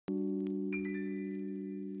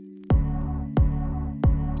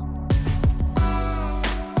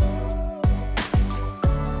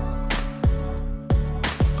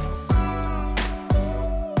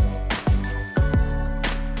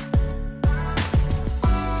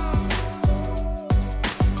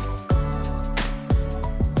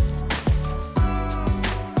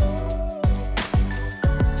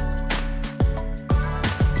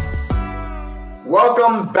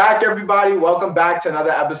Welcome back, everybody. Welcome back to another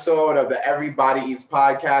episode of the Everybody Eats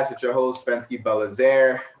podcast. It's your host, Spensky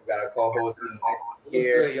Belazaire. We got a co-host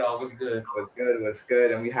here. What's good, y'all? What's good? What's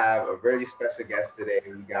good? And we have a very special guest today.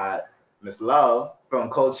 We got Miss Love from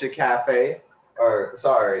CLTRE VGN.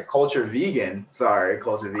 CLTRE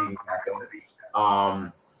VGN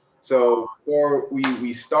Cafe. So before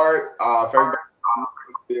we start, for everybody,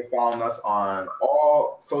 you're following us on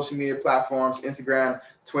all social media platforms, Instagram,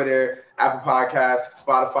 Twitter, Apple Podcasts,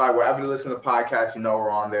 Spotify, wherever you listen to podcasts, you know we're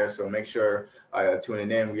on there. So make sure tuning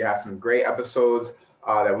in. We have some great episodes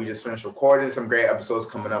that we just finished recording, some great episodes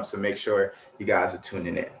coming up. So make sure you guys are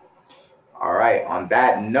tuning in. All right. On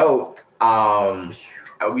that note,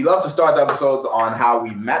 we love to start the episodes on how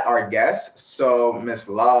we met our guests. So Miss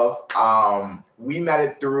Love, we met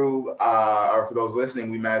it through, or for those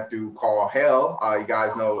listening, we met it through Carl Hale. You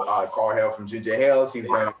guys know Carl Hale from Ginger Hales. He's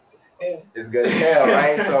been as good as hell,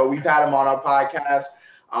 right? So we've had him on our podcast.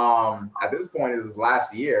 At this point, it was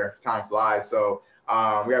last year. Time flies. So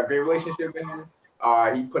we have a great relationship with him.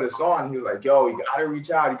 He put us on. He was like, "Yo, you gotta reach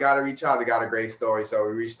out. They got a great story." So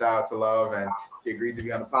we reached out to Love, and he agreed to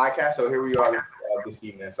be on the podcast. So here we are this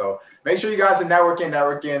evening. So make sure you guys are networking.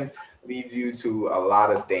 Networking leads you to a lot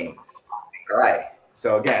of things. All right.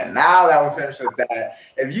 So again, now that we're finished with that,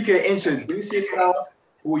 if you can introduce yourself,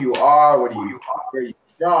 who you are, where you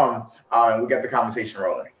from, and we'll get the conversation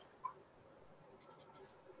rolling.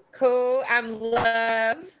 Cool. I'm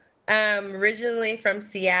Love. I'm originally from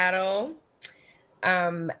Seattle.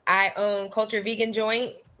 I own CLTRE Vegan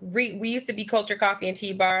Joint. We used to be CLTRE Coffee and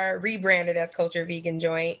Tea Bar, rebranded as CLTRE Vegan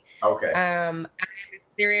Joint. Okay. I'm a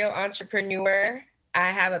serial entrepreneur.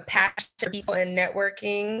 I have a passion for people and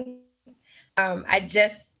networking. I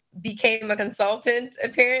just became a consultant,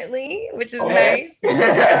 apparently, which is nice.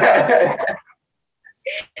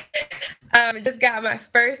 Just got my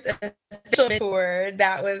first official mentor.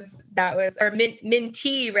 That was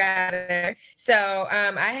mentee rather. So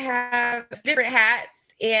I have different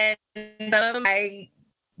hats, and some of them I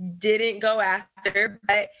didn't go after,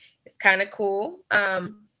 but it's kind of cool.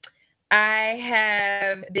 I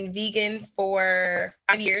have been vegan for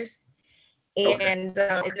 5 years, and it's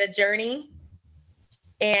been a journey.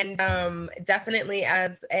 And definitely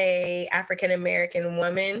as a African American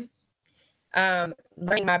woman,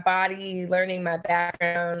 learning my body, learning my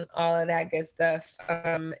background, all of that good stuff.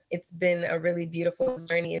 It's been a really beautiful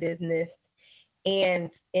journey of business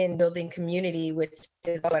and in building community, which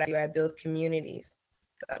is what I do. I build communities.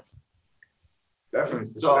 So.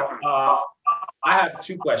 Definitely. So I have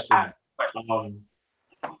two questions.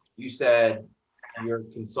 You said you're a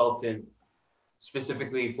consultant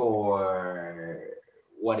specifically for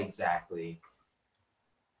what exactly?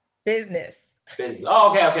 Business.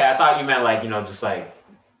 Oh, okay. I thought you meant like, just like,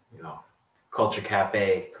 CLTRE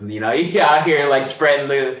Cafe. You out here like spreading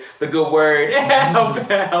the good word,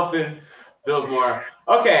 helping build more.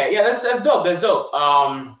 Okay, yeah, that's dope. That's dope.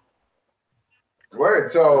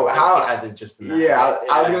 Word. So how? Has it just? Yeah,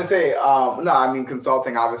 I was gonna say. No, I mean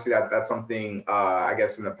consulting. Obviously, that's something. I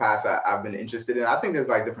guess in the past I've been interested in. I think there's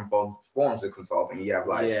like different forms of consulting. You have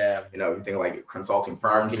like, you think like consulting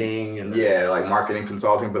firms, marketing, and like marketing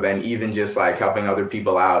consulting. But then even just like helping other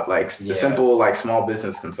people out, like the simple like small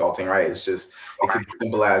business consulting, right? It could be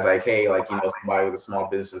simple as like, hey, like somebody with a small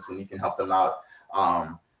business and you can help them out.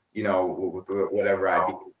 With whatever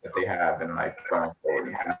idea that they have and like going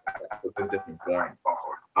forward. There's different forms.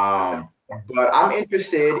 But I'm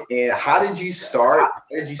interested in how did you start? How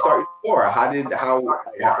did you start your store? What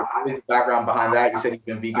was the background behind that? You said you've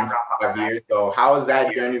been vegan for 5 years. So how is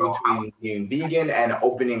that journey between being vegan and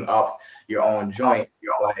opening up your own joint?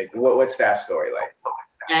 Like, what's that story like?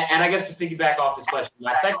 And I guess to piggyback off this question,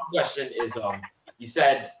 my second question is, you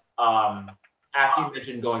said after you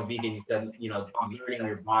mentioned going vegan, you said learning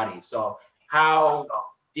your body. So how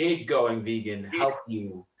did going vegan help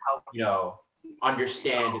you,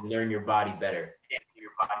 understand and learn your body better?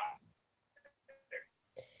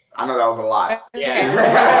 I know that was a lot.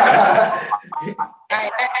 Yeah. I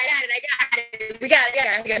got it. We got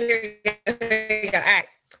it. Here we go. All right.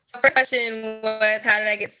 So first question was, how did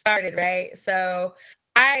I get started, right? So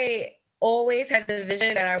I always had the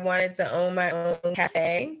vision that I wanted to own my own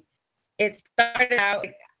cafe. It started out,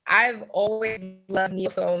 I've always loved neo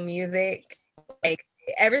soul music. Like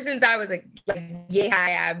ever since I was like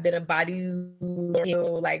high, I've been a body,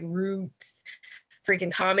 like Roots,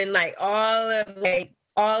 freaking Common, like all of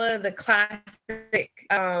the classic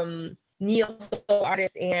neo soul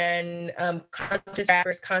artists and conscious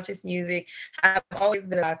rappers, conscious music. I've always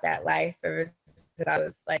been about that life ever since I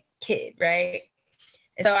was like kid, right?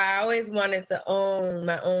 And so I always wanted to own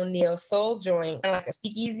my own neo soul joint, like a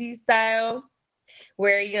speakeasy style,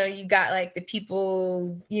 where, you know, you got like the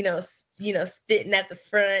people, spitting at the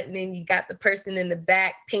front, and then you got the person in the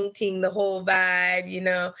back painting the whole vibe, you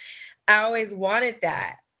know. I always wanted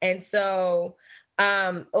that. And so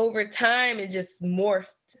over time, it just morphed.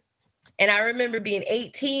 And I remember being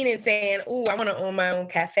 18 and saying, "Oh, I want to own my own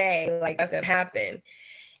cafe." Like, that's gonna happen.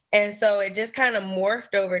 And so it just kind of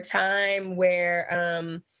morphed over time,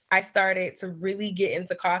 where I started to really get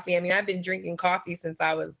into coffee. I mean, I've been drinking coffee since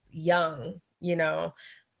I was young, you know.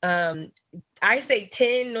 I say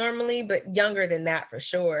 10 normally, but younger than that for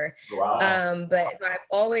sure. Wow. But so I've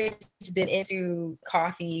always been into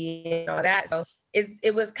coffee and all that. So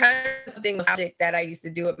it was kind of something nostalgic that I used to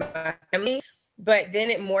do with my family. But then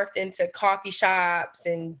it morphed into coffee shops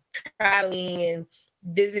and traveling and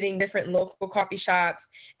visiting different local coffee shops.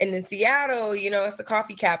 And in Seattle, you know, it's the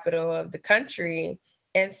coffee capital of the country.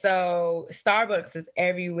 And so Starbucks is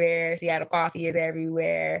everywhere. Seattle coffee is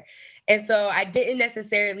everywhere. And so I didn't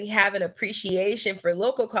necessarily have an appreciation for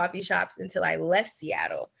local coffee shops until I left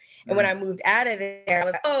Seattle. And when I moved out of there, I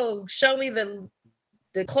was like, "Oh, show me the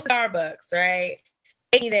close Starbucks, right?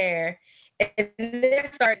 Take me there." And then I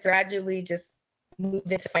started gradually just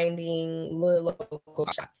moving to finding local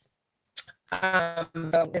shops.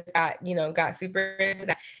 So just got super into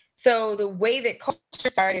that. So the way that culture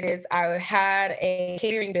started is I had a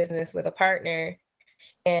catering business with a partner.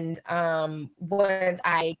 And when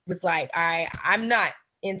I was like, I'm not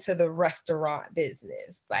into the restaurant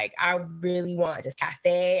business. Like, I really want just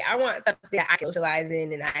cafe. I want something that I can socialize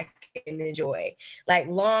in and I can enjoy. Like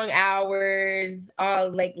long hours,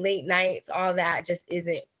 all like late nights, all that just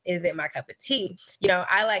isn't my cup of tea. You know,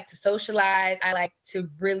 I like to socialize. I like to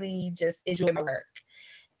really just enjoy my work.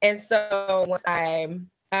 And so once I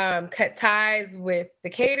cut ties with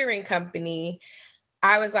the catering company,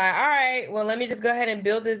 I was like, all right, well, let me just go ahead and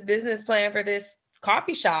build this business plan for this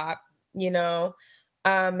coffee shop, you know.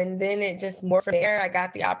 And then it just more from there. I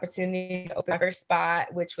got the opportunity to open my first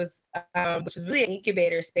spot, which was really an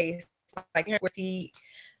incubator space, like 100 feet.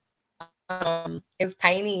 It was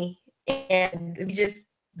tiny, and we just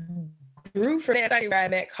grew from there. That's where I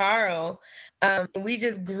met Carl. We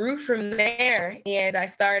just grew from there, and I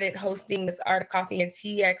started hosting this Art of Coffee and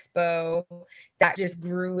Tea Expo that just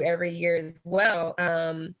grew every year as well.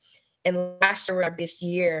 And last year was our biggest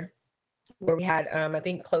year, where we had, I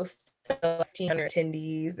think, close to 1,500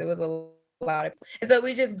 attendees. It was a lot of, and so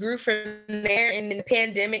we just grew from there. And then the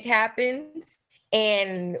pandemic happened.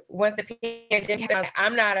 And once the pandemic happened,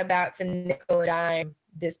 I'm not about to nickel and dime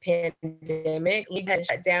this pandemic. We had to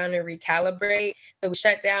shut down and recalibrate. So we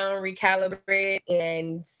shut down, recalibrate,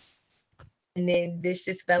 and then this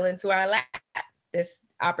just fell into our lap. This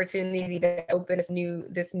opportunity to open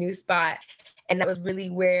this new spot. And that was really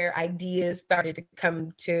where ideas started to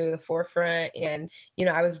come to the forefront. And, you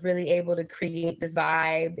know, I was really able to create this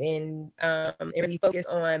vibe and really focus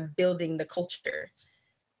on building the culture.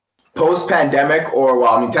 Post-pandemic, or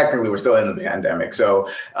well, I mean, technically we're still in the pandemic. So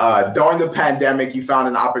during the pandemic, you found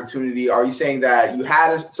an opportunity. Are you saying that you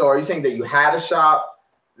had a shop,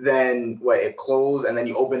 then what, it closed, and then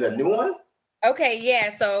you opened a new one? Okay,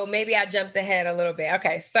 yeah. So maybe I jumped ahead a little bit.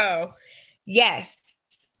 Okay, so yes,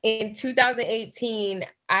 in 2018,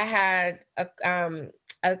 I had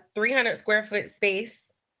a 300 square foot space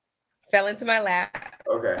fell into my lap.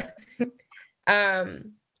 Okay.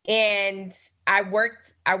 And I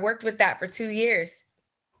worked with that for 2 years.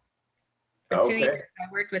 For 2 years,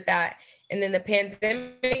 I worked with that. And then the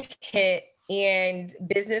pandemic hit and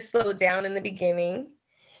business slowed down in the beginning.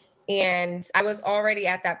 And I was already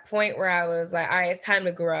at that point where I was like, all right, it's time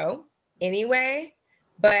to grow anyway.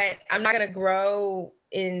 But I'm not gonna grow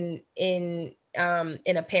in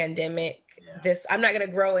a pandemic. I'm not gonna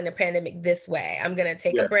grow in a pandemic this way. I'm gonna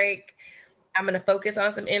take a break. I'm going to focus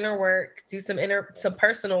on some inner work, do some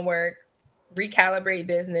personal work, recalibrate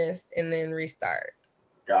business, and then restart.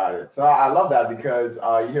 Got it. So I love that because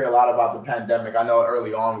you hear a lot about the pandemic. I know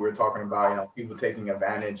early on we were talking about, people taking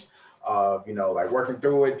advantage of, like working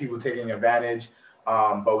through it, people taking advantage.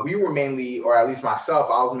 But we were mainly, or at least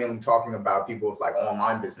myself, I was mainly talking about people with like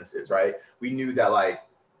online businesses, right? We knew that like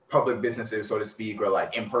public businesses, so to speak, or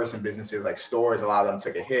like in-person businesses, like stores, a lot of them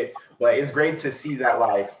took a hit. But it's great to see that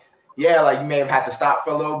like you may have had to stop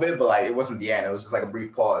for a little bit, but like it wasn't the end. It was just like a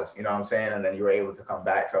brief pause, you know what I'm saying? And then you were able to come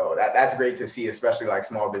back. So that's great to see, especially like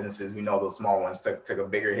small businesses. We know those small ones took a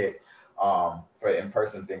bigger hit for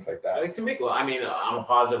in-person things like that. I think on a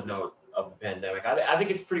positive note of the pandemic, I think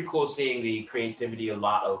it's pretty cool seeing the creativity a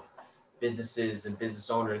lot of businesses and business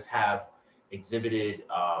owners have exhibited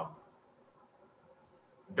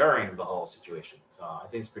during the whole situation. So I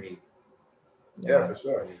think it's pretty Yeah, for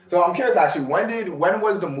sure. So I'm curious, actually, when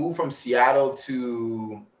was the move from Seattle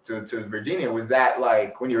to Virginia? Was that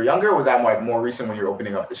like when you were younger? Or was that like more recent when you were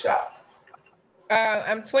opening up the shop?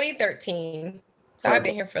 I'm 2013, so I've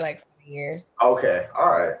been here for like 7 years. Okay, all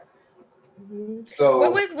right. Mhm. What So,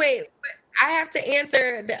 was wait? I have to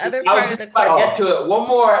answer the other I was part of just the about to question. get to it. One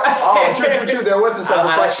more. oh, true. There was a separate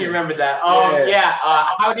I question. actually remember that. Yeah. Yeah.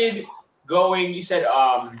 How did going? You said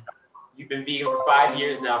you've been vegan for 5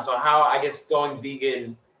 years now. So how I guess going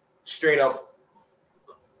vegan straight up,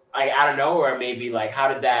 like out of nowhere, maybe like how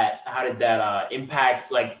did that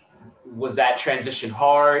impact? Like, was that transition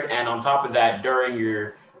hard? And on top of that, during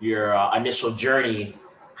your initial journey,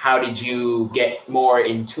 how did you get more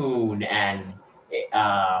in tune and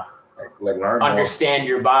uh, Like learn more. understand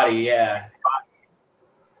your body? Yeah,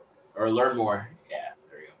 or learn more. Yeah,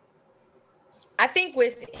 there you go. I think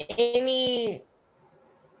with any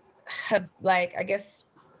like I guess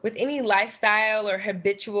with any lifestyle or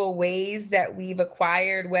habitual ways that we've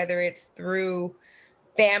acquired, whether it's through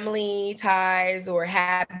family ties or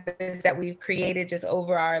habits that we've created just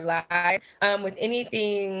over our lives, with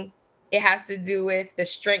anything, it has to do with the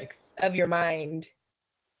strength of your mind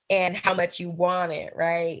and how much you want it,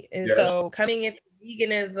 right? And Yeah. so coming into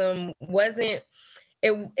veganism wasn't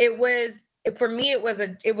it was for me it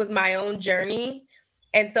was my own journey.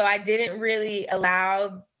 And so I didn't really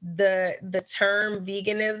allow the term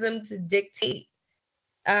veganism to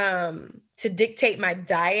dictate my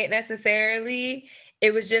diet necessarily.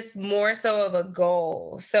 It was just more so of a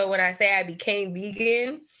goal. So when I say I became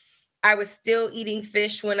vegan, I was still eating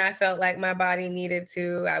fish when I felt like my body needed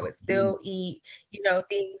to. I would still eat,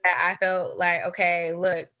 things that I felt like, okay,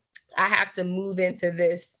 look, I have to move into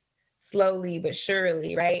this slowly but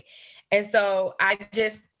surely, right? And so I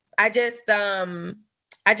just I just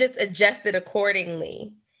adjusted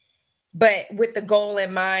accordingly, but with the goal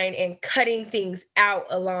in mind and cutting things out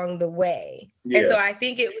along the way. And Yeah. so I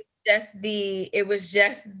think it was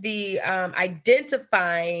just the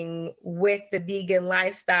identifying with the vegan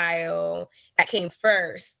lifestyle that came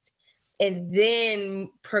first, and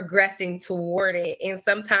then progressing toward it. And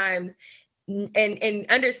sometimes and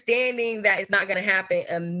understanding that it's not going to happen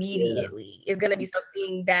immediately. It's going to be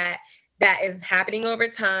something that is happening over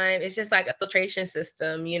time. It's just like a filtration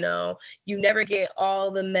system, you never get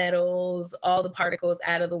all the metals, all the particles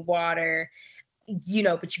out of the water, but you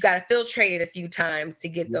got to filtrate it a few times to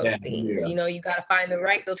get those Yeah. things. You got to find the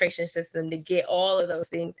right filtration system to get all of those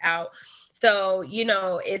things out. So,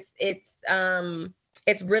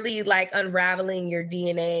 it's really like unraveling your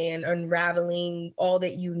DNA and unraveling all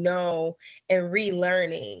that and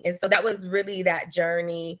relearning. And so that was really that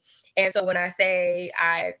journey. And so when I say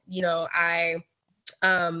I've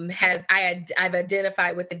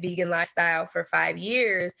identified with the vegan lifestyle for 5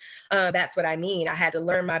 years. That's what I mean. I had to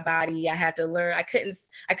learn my body. I had to learn. I couldn't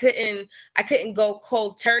go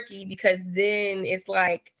cold turkey, because then it's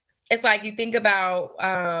like you think about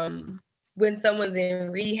when someone's in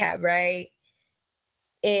rehab, right?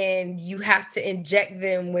 And you have to inject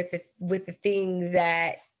them with the things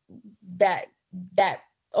that that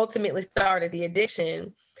ultimately started the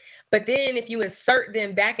addiction. But then if you insert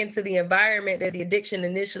them back into the environment that the addiction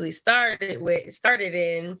initially started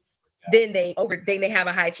in, then they have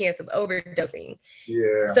a high chance of overdosing.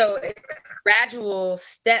 Yeah. So it's gradual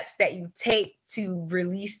steps that you take to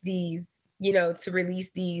release these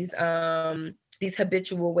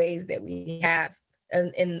habitual ways that we have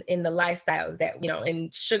in the lifestyles that,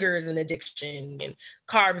 and sugar is an addiction and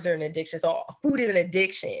carbs are an addiction. So food is an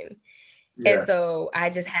addiction. Yeah. And so I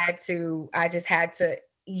just had to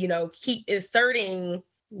keep inserting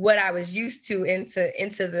what I was used to into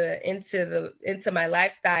my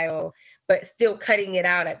lifestyle, but still cutting it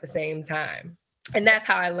out at the same time. And that's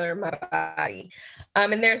how I learned my body.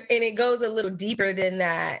 And it goes a little deeper than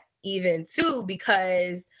that even too,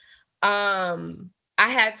 because I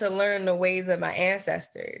had to learn the ways of my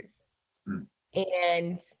ancestors. Mm.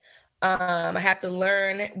 And I had to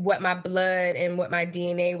learn what my blood and what my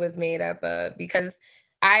DNA was made up of, because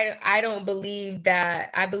I don't believe that.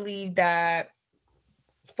 I believe that,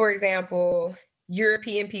 for example,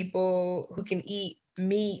 European people who can eat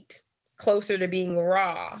meat closer to being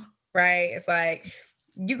raw, right? It's like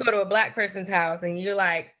you go to a Black person's house and you're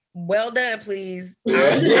like, well done, please.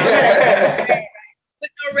 Yeah. Put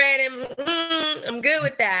no red in, I'm good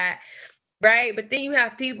with that, right? But then you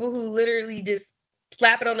have people who literally just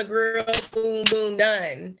slap it on the grill, boom, boom,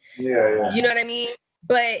 done. Yeah. You know what I mean?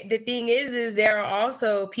 But the thing is there are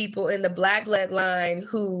also people in the Black bloodline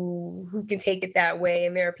who can take it that way,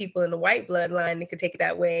 and there are people in the white bloodline that can take it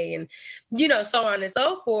that way, and so on and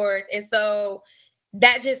so forth. And so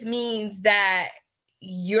that just means that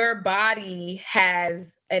your body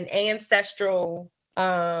has an ancestral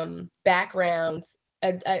background,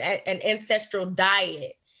 an ancestral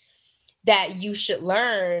diet that you should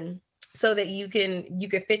learn so that you can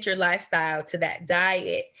fit your lifestyle to that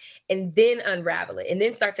diet, and then unravel it and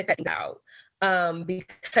then start to cut things out,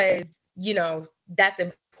 because that's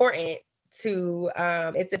important to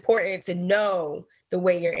it's important to know the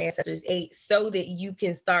way your ancestors ate so that you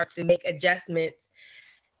can start to make adjustments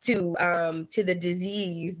to the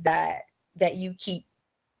disease that you keep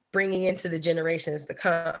bringing into the generations to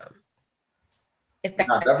come. If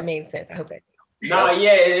that made sense, I hope that. No,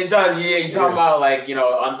 yeah, it does. Yeah, you're talking about like,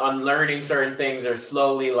 unlearning certain things or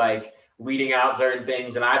slowly like weeding out certain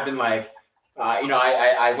things. And I've been like,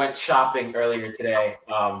 I went shopping earlier today,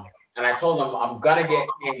 and I told them I'm gonna get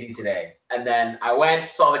candy today. And then I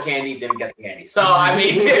went, saw the candy, didn't get the candy. So I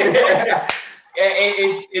mean,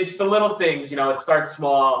 it's the little things. It starts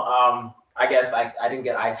small. I guess I didn't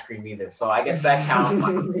get ice cream either, so I guess that counts.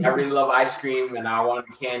 I really love ice cream, and I wanted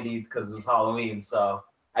candy because it was Halloween. So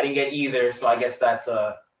I didn't get either, so I guess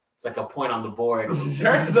it's like a point on the board in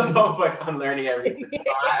terms of like unlearning everything.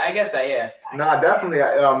 So I get that, yeah. No, definitely.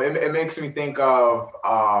 It makes me think of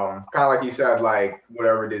kind of like you said, like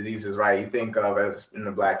whatever diseases, right? You think of as in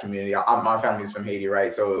the Black community. My family's from Haiti,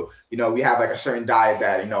 right? So we have like a certain diet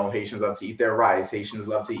that Haitians love to eat their rice. Haitians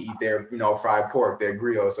love to eat their fried pork, their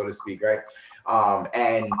griot, so to speak, right?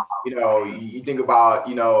 And you think about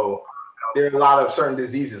there are a lot of certain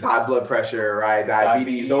diseases, high blood pressure, right?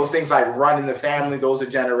 Diabetes, those things like run in the family, those are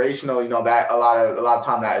generational, that a lot of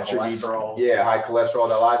time that attributes, high cholesterol, a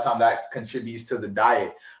lot of time that contributes to the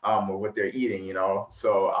diet, or what they're eating,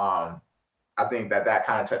 So I think that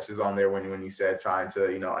kind of touches on there when you said trying to,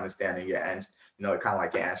 understanding your kind of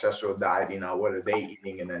like your ancestral diet, what are they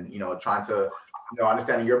eating? And then, trying to,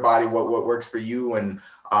 understanding your body, what works for you, and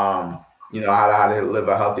how to live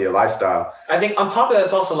a healthier lifestyle. I think on top of that,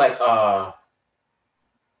 it's also like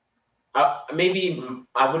maybe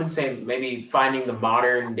I wouldn't say maybe finding the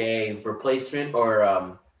modern day replacement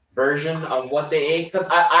or version of what they ate, because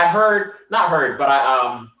I heard, not heard, but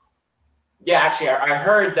I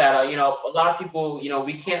heard that a lot of people,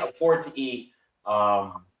 we can't afford to eat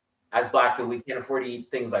as Black people, we can't afford to eat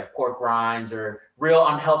things like pork rinds or real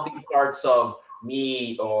unhealthy parts of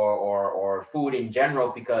meat or food in general,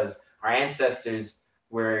 because our ancestors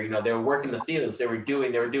were, they were working the fields, they were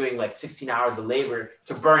doing like 16 hours of labor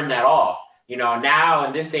to burn that off. Now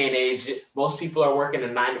in this day and age, most people are working a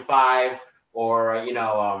 9 to 5 or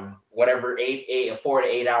whatever, a 4 to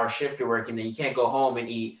 8 hour shift you're working. Then you can't go home and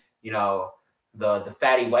eat the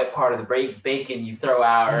fatty white part of the bacon you throw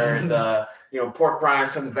out, or the pork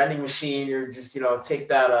rinds from the vending machine. You're just take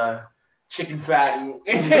that chicken fat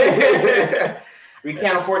and we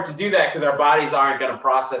can't afford to do that because our bodies aren't going to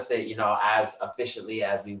process it, as efficiently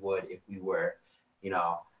as we would if we were,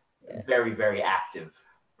 very, very active.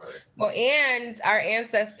 Well, and our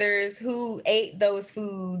ancestors who ate those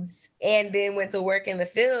foods and then went to work in the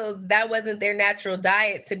fields, that wasn't their natural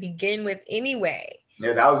diet to begin with anyway.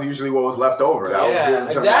 Yeah, that was usually what was left over.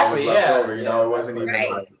 Exactly. It wasn't even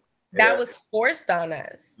right. That was forced on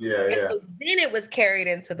us. Yeah. So then it was carried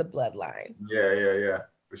into the bloodline. Yeah.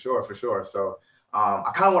 For sure. So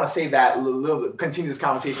I kind of want to save that continue this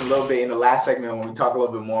conversation a little bit in the last segment when we talk a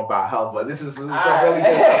little bit more about health. But this is some really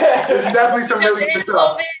good stuff. This is definitely some really good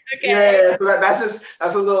stuff. Okay. Yeah. So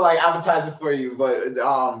that's a little like appetizer for you. But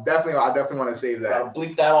I definitely want to save that. Gotta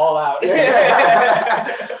bleep that all out.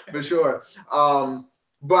 For sure.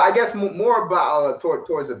 But I guess more about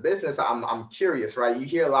towards the business. I'm curious, right? You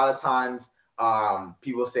hear a lot of times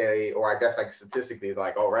people say, or I guess like statistically,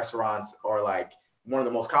 like, oh, restaurants are like one of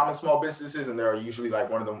the most common small businesses, and they're usually like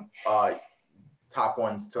one of the top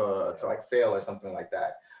ones to like fail or something like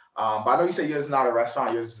that. But I know you said yours is not a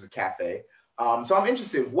restaurant, yours is a cafe. So I'm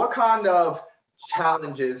interested, what kind of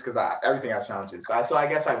challenges, because everything has challenges. So I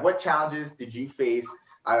guess like what challenges did you face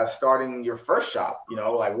starting your first shop?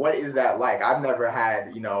 Like what is that like? I've never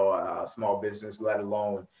had, a small business, let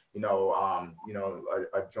alone,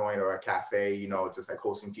 a joint or a cafe, just like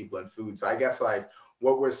hosting people and food. So I guess like,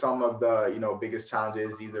 what were some of the, biggest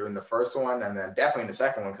challenges either in the first one and then definitely in the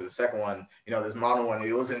second one? Because the second one, this modern one,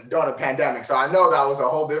 it wasn't during a pandemic. So I know that was a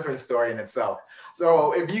whole different story in itself.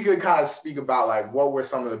 So if you could kind of speak about like, what were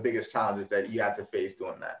some of the biggest challenges that you had to face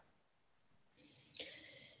doing that?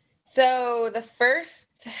 So the first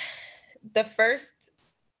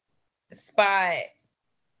spot,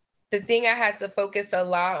 the thing I had to focus a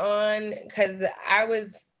lot on, because I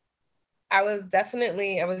was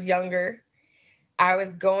younger. I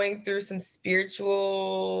was going through some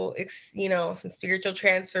spiritual, some spiritual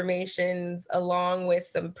transformations along with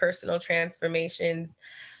some personal transformations.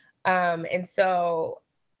 And so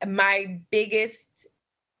my biggest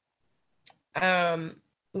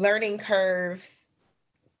learning curve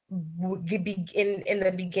in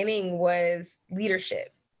the beginning was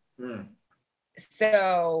leadership.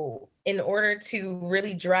 So in order to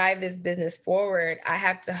really drive this business forward, I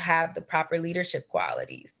have to have the proper leadership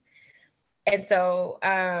qualities. And so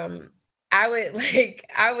I would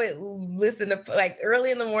listen to, like, early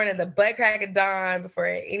in the morning, the butt crack of dawn, before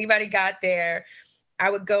anybody got there. I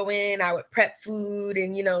would go in, I would prep food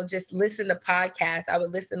and, just listen to podcasts. I would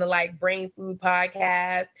listen to like brain food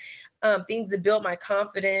podcasts, things that build my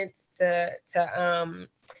confidence, to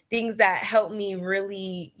things that helped me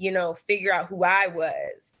really, figure out who I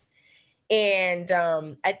was. And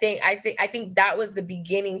I think that was the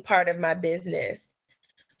beginning part of my business.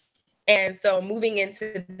 And so moving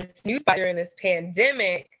into this new spot during this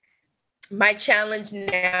pandemic, my challenge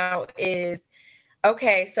now is,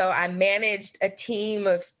 okay, so I managed a team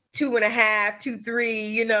of 2.5,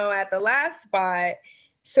 3, at the last spot.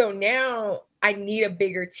 So now I need a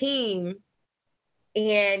bigger team.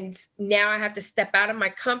 And now I have to step out of my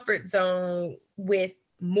comfort zone with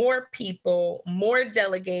more people, more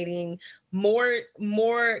delegating, more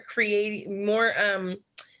creating,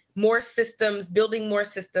 more systems, building more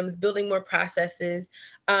processes,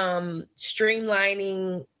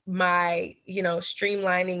 scaling my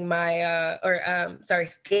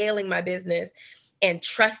business and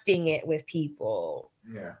trusting it with people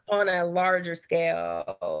on a larger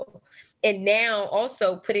scale. And now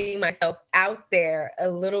also putting myself out there a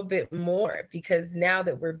little bit more, because now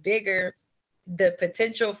that we're bigger, the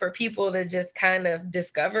potential for people to just kind of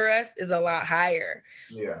discover us is a lot higher.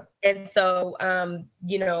 Yeah. And so, now,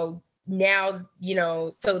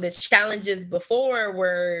 so the challenges before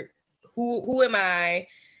were, who am I?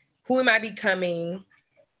 Who am I becoming?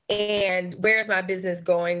 And where's my business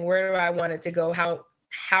going? Where do I want it to go? How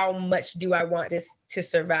much do I want this to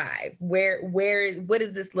survive? What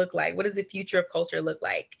does this look like? What does the future of culture look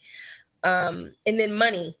like? And then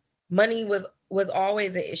money was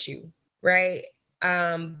always an issue, right?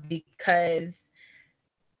 Because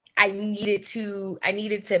I needed to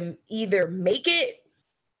either make it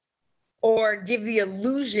or give the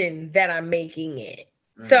illusion that I'm making it.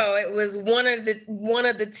 So it was one of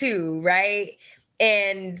the two, right?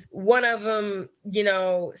 And one of them,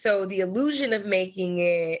 so the illusion of making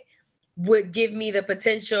it would give me the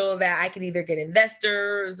potential that I could either get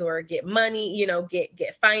investors or get money,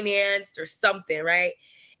 get financed or something, right?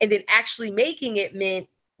 And then actually making it meant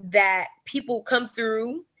that people come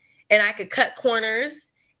through and I could cut corners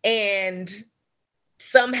and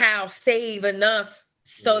somehow save enough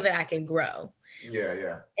so that I can grow.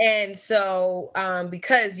 Yeah. And so,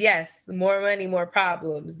 because yes, the more money, more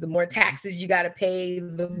problems, the more taxes you got to pay,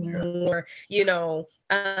 the more,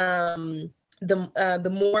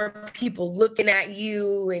 the more people looking at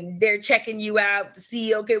you and they're checking you out to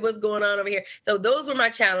see, okay, what's going on over here. So those were my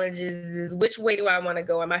challenges, is which way do I want to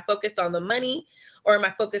go? Am I focused on the money, or am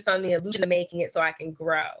I focused on the illusion of making it so I can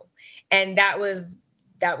grow? And that was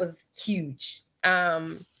huge.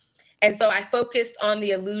 And so I focused on the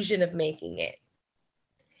illusion of making it,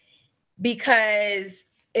 because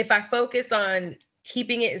if I focused on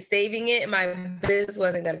keeping it and saving it, my business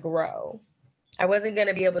wasn't going to grow. I wasn't going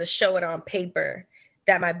to be able to show it on paper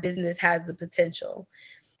that my business has the potential.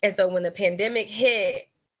 And so when the pandemic hit,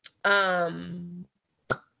 I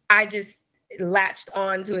just latched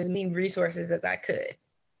on to as many resources as I could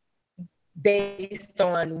based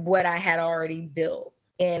on what I had already built.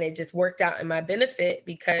 And it just worked out in my benefit,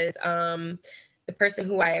 because the person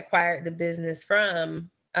who I acquired the business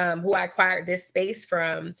from, who I acquired this space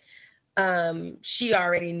from, she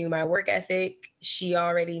already knew my work ethic. She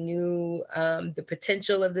already knew the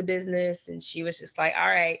potential of the business. And she was just like, all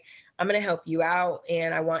right, I'm going to help you out.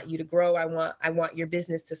 And I want you to grow. I want your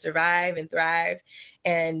business to survive and thrive.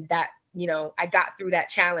 And that, I got through that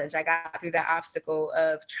challenge. I got through that obstacle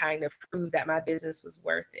of trying to prove that my business was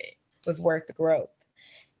worth it, was worth the growth.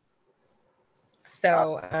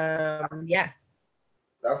 So, yeah.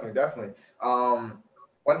 Definitely.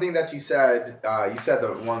 One thing that you said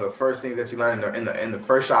that one of the first things that you learned in the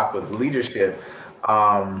first shop was leadership.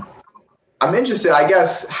 I'm interested, I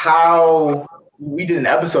guess, how we did an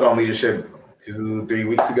episode on leadership 2-3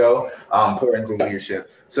 weeks ago, importance of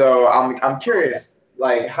leadership. So I'm curious,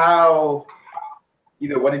 like, how,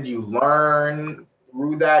 what did you learn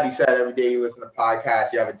through that? You said every day you listen to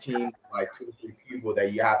podcasts, you have a team of like 2-3 people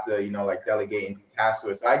that you have to, like, delegate and do tasks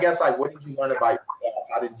with. So I guess, like, what did you learn about yourself?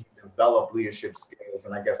 How did you develop leadership skills?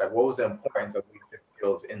 And I guess, like, what was the importance of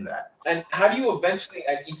skills in that. And how do you eventually,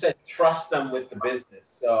 like you said, trust them with the business?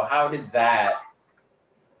 So how did that,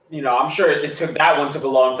 I'm sure that one took a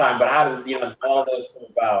long time, but how did, all those come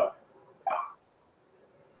about?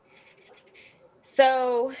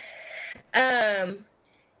 So, I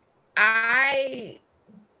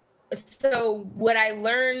so what I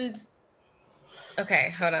learned.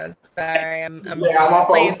 Okay, hold on. Sorry, I'm I'm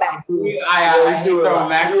playing back. I do throw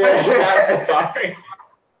back. Yeah. Sorry.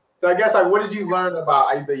 So I guess what did you learn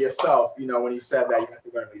about either yourself, when you said that you have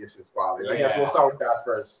to learn leadership qualities? I guess we'll start with that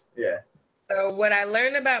first. Yeah. So what I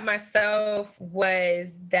learned about myself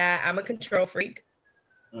was that I'm a control freak.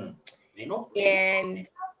 And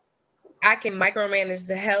I can micromanage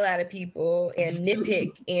the hell out of people and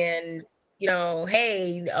nitpick and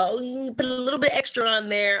hey, you put a little bit extra on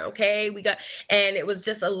there. Okay, and it was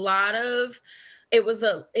just in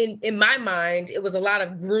my mind, it was a lot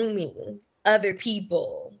of grooming other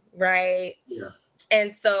people, right? Yeah.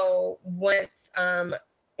 And so once,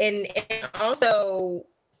 and also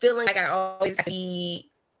feeling like I always have to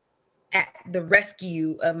be at the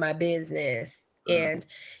rescue of my business. And,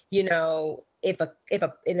 if an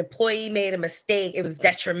employee made a mistake, it was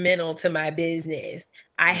detrimental to my business.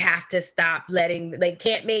 I have to stop they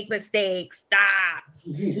can't make mistakes. Stop.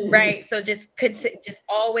 Right. So just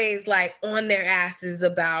always like on their asses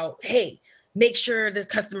about, hey, make sure the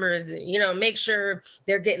customers, make sure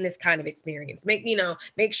they're getting this kind of experience. Make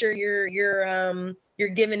sure you're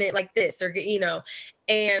giving it like this, or,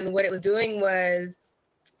 and what it was doing was,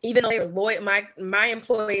 even though they were loyal, my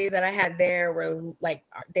employees that I had there were like,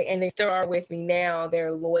 and they still are with me now.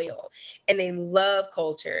 They're loyal and they love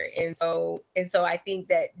culture, and so I think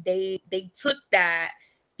that they took that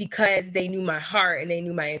because they knew my heart and they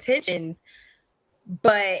knew my intentions.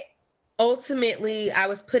 But ultimately, I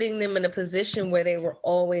was putting them in a position where they were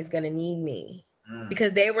always going to need me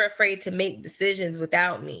because they were afraid to make decisions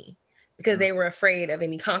without me, because they were afraid of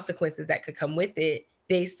any consequences that could come with it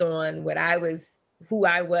based on who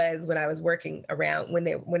I was when I was working around, when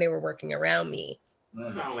they were working around me.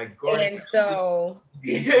 Sound like Gordon. And so,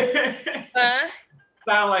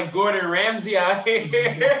 sound like Gordon Ramsay out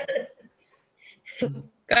here. Go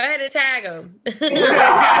ahead and tag him. Let's see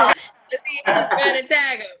if he's going to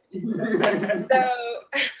tag him.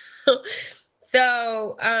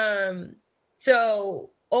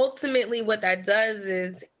 So ultimately, what that does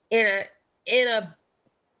is in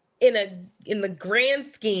the grand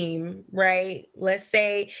scheme, right? Let's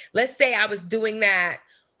say I was doing that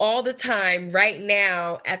all the time right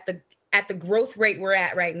now at the growth rate we're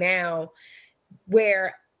at right now,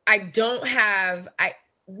 where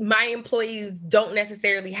my employees don't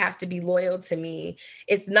necessarily have to be loyal to me.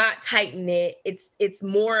 It's not tight knit. It's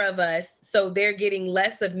more of us. So they're getting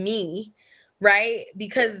less of me, right?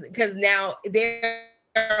 Because now they're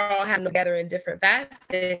all having together in different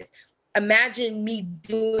facets. Imagine me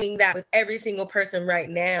doing that with every single person right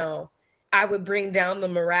now. I would bring down the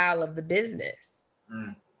morale of the business.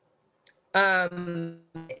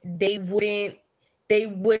 They wouldn't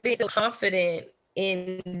feel confident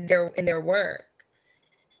in their work.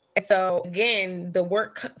 And so again, the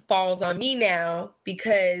work falls on me now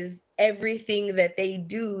because everything that they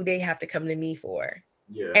do, they have to come to me for.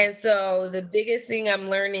 Yeah. And so the biggest thing I'm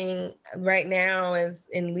learning right now is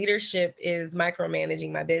in leadership is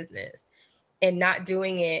micromanaging my business and not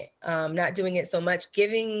doing it so much,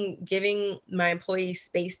 giving my employees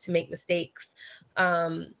space to make mistakes,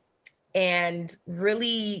 and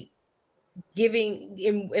really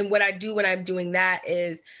giving. And what I do when I'm doing that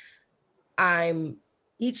is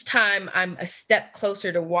each time I'm a step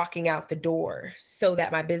closer to walking out the door so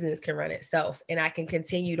that my business can run itself and I can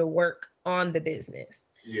continue to work on the business.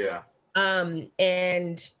 Yeah.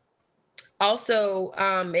 And also,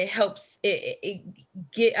 it helps it's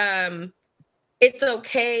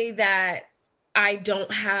okay that I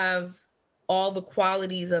don't have all the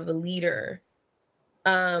qualities of a leader.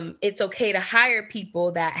 It's okay to hire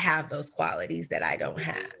people that have those qualities that I don't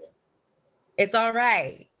have. It's all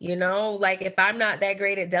right. Like if I'm not that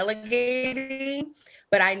great at delegating,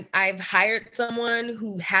 but I've hired someone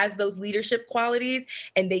who has those leadership qualities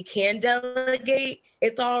and they can delegate,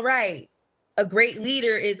 it's all right. A great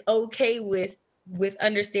leader is okay with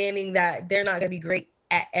understanding that they're not going to be great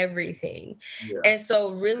at everything. Yeah. And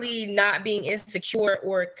so really not being insecure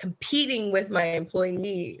or competing with my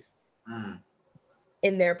employees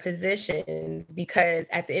in their positions, because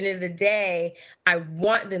at the end of the day, I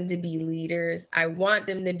want them to be leaders. I want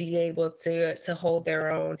them to be able to hold their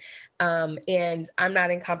own. And I'm not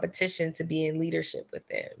in competition to be in leadership with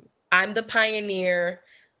them. I'm the pioneer.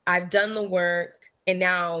 I've done the work. And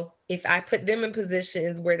now if I put them in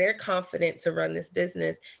positions where they're confident to run this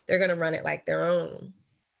business, they're going to run it like their own.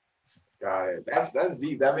 Got it. That's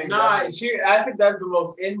deep. That makes I think that's the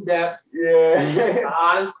most in-depth. Yeah.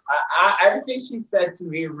 Honest, everything she said to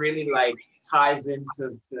me really like ties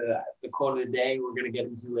into the quote of the day we're gonna get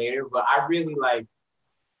into later. But I really like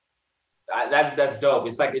that's dope.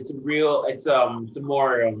 It's like it's a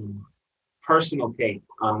more personal take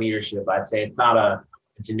on leadership. I'd say it's not a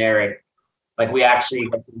generic. Like we actually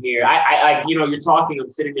get to hear. I you're talking.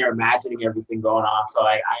 I'm sitting there imagining everything going on. So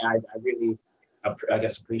I really, I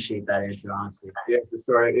guess, appreciate that answer, honestly. Yeah, for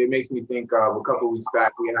sure. It makes me think of a couple of weeks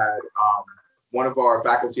back, we had one of our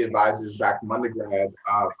faculty advisors back from undergrad,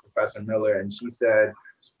 Professor Miller, and she said,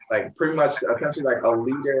 like, pretty much essentially like a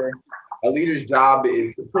leader's job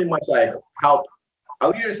is to pretty much like help. A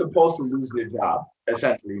leader is supposed to lose their job,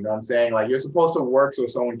 essentially. You know what I'm saying? Like, you're supposed to work so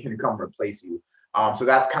someone can come replace you. So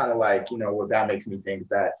that's kind of like, what that makes me think,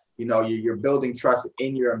 that you're building trust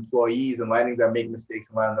in your employees and letting them make mistakes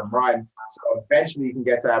and letting them run. So eventually you can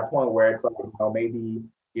get to that point where it's like, maybe,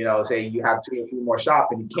 say you have 2 or 3 more shops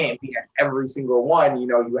and you can't be at every single one.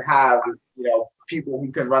 You have, people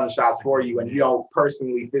who can run the shops for you, and you don't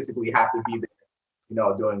personally, physically have to be there,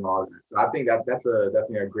 doing all of that. So I think that's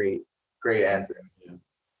definitely a great answer.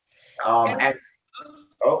 And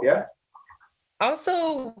oh yeah.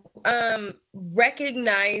 Also,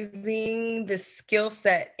 recognizing the skill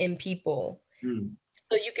set in people,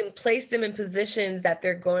 so you can place them in positions that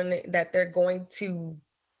they're going to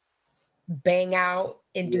bang out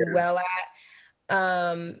and do well at,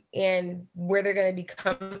 and where they're going to be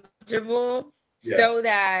comfortable, so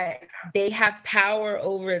that they have power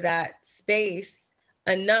over that space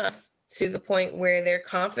enough to the point where they're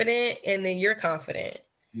confident, and then you're confident.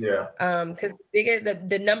 Yeah. Because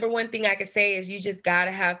the number one thing I could say is you just got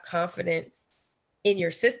to have confidence in your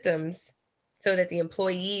systems, so that the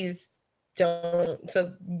employees don't.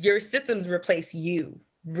 So your systems replace you,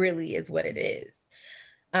 really, is what it is.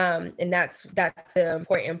 And that's the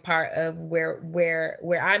important part of where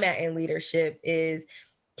I'm at in leadership is,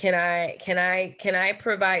 can I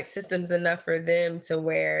provide systems enough for them to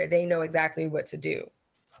where they know exactly what to do?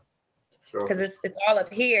 Because it's all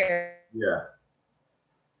up here. Yeah.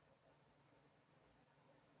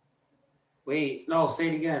 Wait, no, say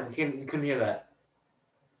it again. We couldn't hear that.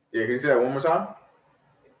 Yeah, can you say that one more time?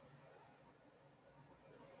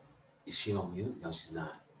 Is she on mute? No, she's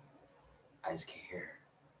not. I just can't hear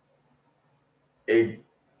her. It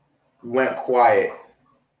went quiet.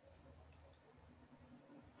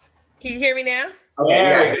 Can you hear me now?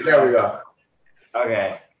 Okay, there we go.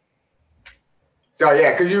 Okay. So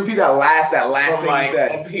yeah, could you repeat that last thing you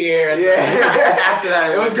said? Up here. Yeah. After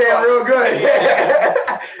that, it was getting real good.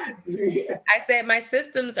 I said my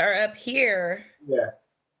systems are up here. Yeah.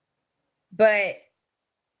 But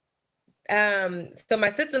so my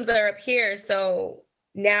systems are up here. So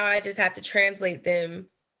now I just have to translate them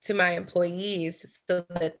to my employees so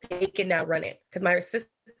that they can now run it, because my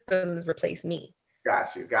systems replace me.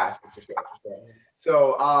 Got you. For sure.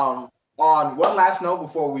 So on one last note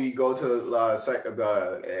before we go to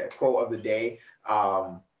the quote of the day,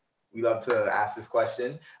 we love to ask this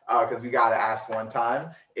question because we got to ask one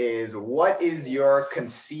time, is what is your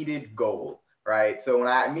conceited goal? Right. So when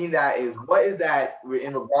I mean that is, what is that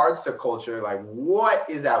in regards to culture? Like, what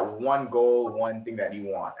is that one goal, one thing that you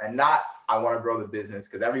want? And not, I want to grow the business,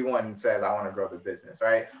 because everyone says I want to grow the business,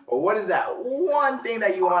 right? But what is that one thing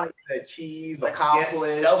that you want to achieve,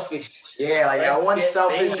 accomplish? Selfish. Yeah, like that one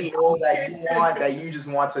selfish goal that you want, that you just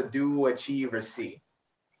want to do, achieve, or see.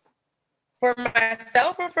 For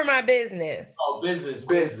myself or for my business? Oh, business.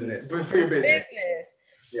 For your business.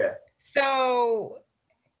 Yeah. So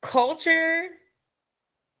culture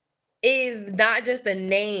is not just a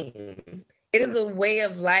name. It is a way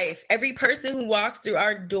of life. Every person who walks through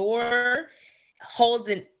our door holds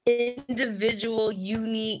an individual,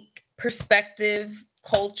 unique perspective,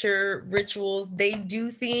 culture, rituals. They do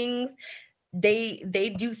things. They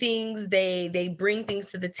bring things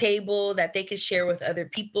to the table that they can share with other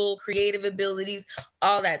people, creative abilities,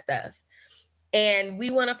 all that stuff. And we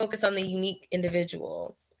want to focus on the unique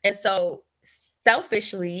individual. And so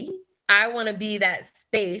selfishly, I want to be that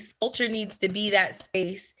space. Culture needs to be that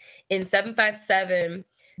space in 757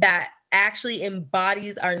 that actually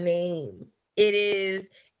embodies our name. It is,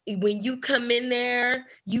 when you come in there,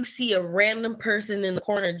 you see a random person in the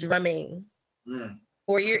corner drumming.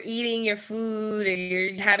 Or you're eating your food, or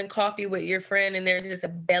you're having coffee with your friend, and there's just a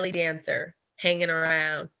belly dancer hanging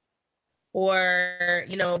around. Or,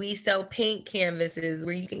 we sell paint canvases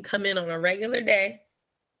where you can come in on a regular day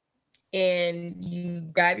and you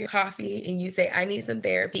grab your coffee and you say, I need some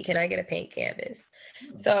therapy. Can I get a paint canvas?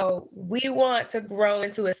 So we want to grow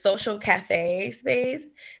into a social cafe space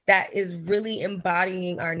that is really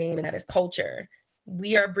embodying our name, and that is culture.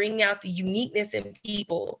 We are bringing out the uniqueness in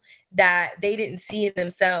people that they didn't see in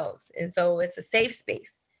themselves. And so it's a safe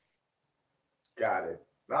space. Got it.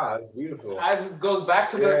 Nah, that's beautiful. I just goes back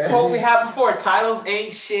to the quote we had before. Titles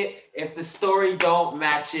ain't shit if the story don't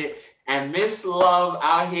match it. And Miss Love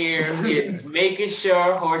out here is making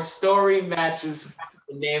sure her story matches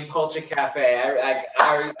the name Culture Cafe.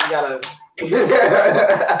 I gotta.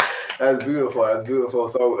 That's beautiful. That's beautiful.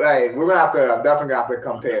 So, hey, we're gonna have to definitely have to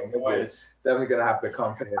compare. Definitely gonna have to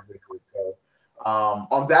compare. So,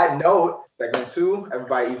 on that note, segment 2,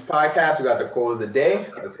 everybody eats podcast. We got the quote of the day.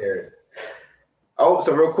 Let's hear it. Oh,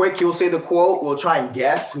 so real quick, you'll say the quote. We'll try and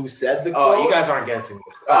guess who said the quote. Oh, you guys aren't guessing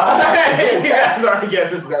this. You guys aren't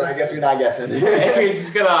guessing this. I guess we're not guessing. We're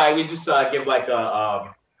just gonna give like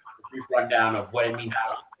a brief rundown of what it means,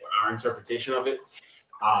 our interpretation of it.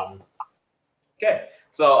 Okay,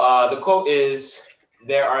 so the quote is: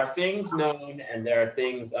 "There are things known and there are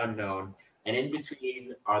things unknown, and in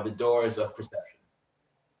between are the doors of perception."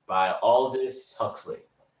 By Aldous Huxley.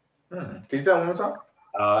 Can you tell me one more time?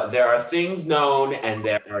 There are things known and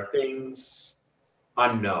there are things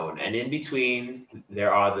unknown, and in between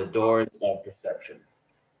there are the doors of perception.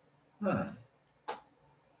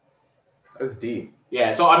 That's deep.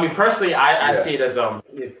 Yeah. So I mean, personally, I see it as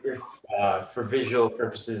if for visual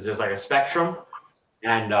purposes, there's like a spectrum,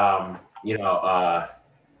 and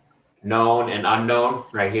known and unknown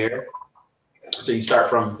right here. So you start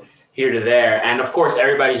from here to there, and of course,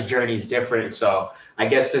 everybody's journey is different. So I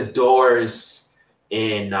guess the doors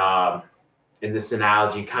in this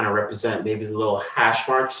analogy kind of represent maybe the little hash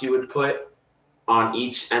marks you would put on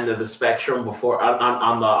each end of the spectrum before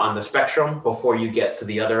on the spectrum before you get to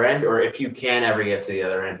the other end, or if you can ever get to the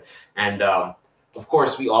other end. And of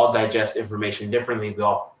course, we all digest information differently. We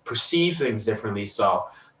all perceive things differently. So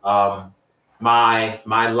my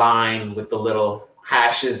line with the little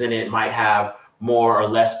hashes in it might have more or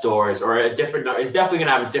less doors, or a different. It's definitely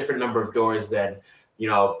gonna have a different number of doors than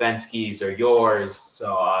Bensky's or yours.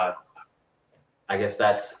 So I guess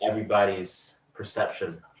that's everybody's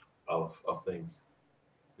perception of things.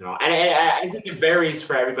 And I think it varies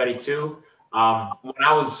for everybody too. When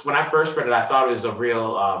I first read it, I thought it was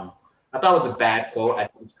I thought it was a bad quote. I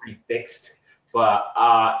think it was pretty fixed. But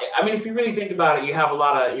I mean, if you really think about it, you have a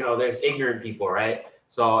lot of there's ignorant people, right?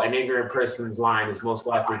 So an ignorant person's line is most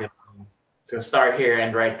likely going to start here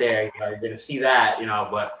and right there. You're going to see that,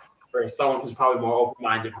 but for someone who's probably more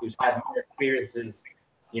open-minded, who's had more experiences,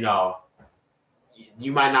 you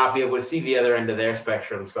might not be able to see the other end of their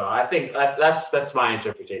spectrum. So I think that's my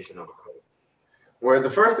interpretation of the quote. Where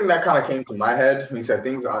the first thing that kind of came to my head when you said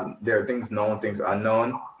there are things known, things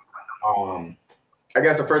unknown. I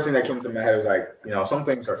guess the first thing that came to my head was like, some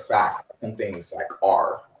things are fact, some things like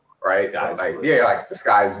are, right? So, like the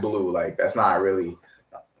sky is blue, like that's not really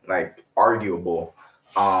like arguable.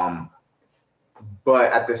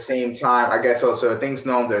 But at the same time, I guess so things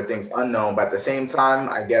known, there are things unknown. But at the same time,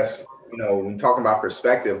 I guess, when talking about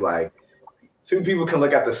perspective, like two people can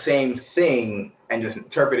look at the same thing and just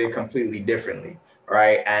interpret it completely differently,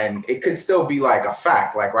 right? And it could still be like a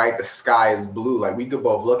fact, like, right, the sky is blue. Like we could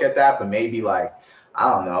both look at that, but maybe like, I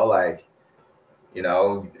don't know, like,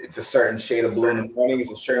 it's a certain shade of blue in the morning,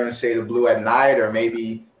 it's a certain shade of blue at night, or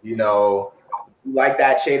maybe, you like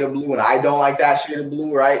that shade of blue and I don't like that shade of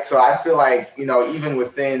blue, right? So I feel like, even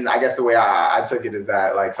within, I guess the way I took it is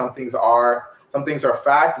that like some things are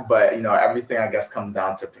fact, but everything I guess comes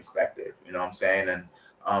down to perspective, you know what I'm saying? And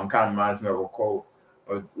kind of reminds me of a quote.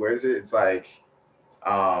 Where is it? It's like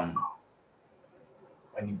when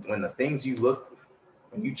the things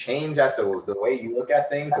when you change at the way you look at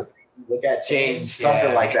things, you look at change,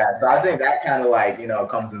 something like that. So I think that kind of like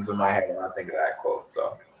comes into my head when I think of that quote.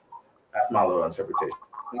 So that's my little interpretation.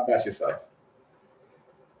 How about yourself?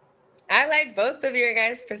 I like both of your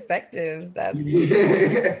guys' perspectives. That's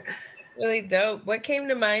really dope. What came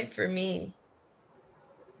to mind for me?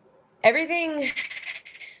 Everything,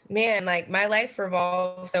 man, like my life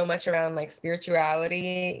revolves so much around like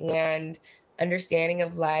spirituality and understanding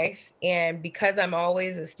of life. And because I'm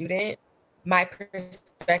always a student, my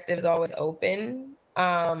perspective is always open.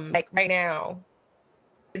 Like right now,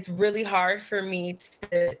 it's really hard for me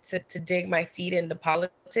to dig my feet into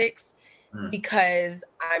politics because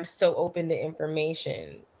I'm so open to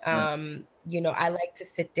information. I like to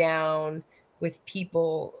sit down with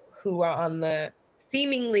people who are on the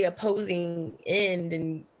seemingly opposing end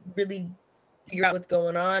and really figure out what's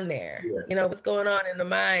going on there, what's going on in the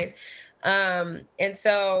mind. And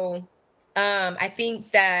so I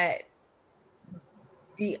think that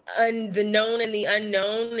the known and the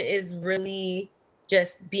unknown is really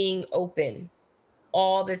just being open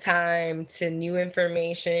all the time to new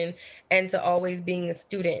information, and to always being a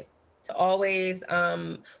student, to always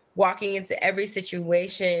walking into every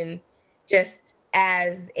situation just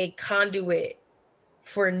as a conduit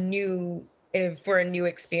for for a new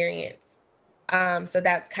experience. So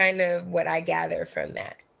that's kind of what I gather from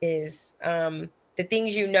that is the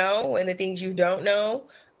things you know and the things you don't know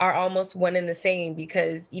are almost one and the same,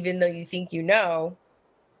 because even though you think you know,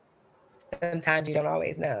 sometimes you don't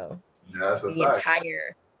always know Yeah, that's a the fact.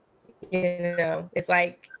 entire, it's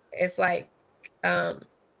like um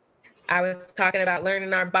I was talking about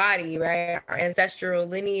learning our body, right? Our ancestral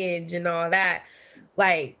lineage and all that.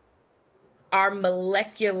 Like our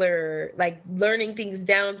molecular, like learning things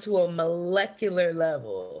down to a molecular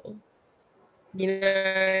level. You know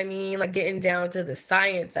what I mean? Like getting down to the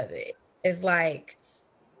science of it. It's like,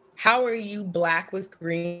 how are you black with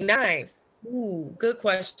green eyes? Ooh, good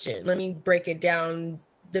question. Let me break it down.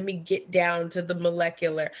 Let me get down to the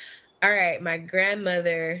molecular. All right, my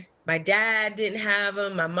grandmother, my dad didn't have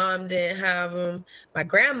them. My mom didn't have them. My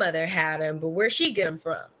grandmother had them, but where'd she get them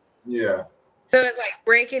from? Yeah, So it's like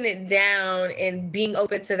breaking it down and being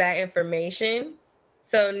open to that information.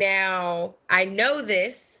 So now I know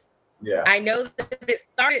this. yeah, I know that it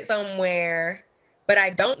started somewhere, but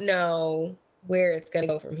I don't know where it's going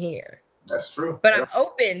to go from here. that's true. But Yeah, I'm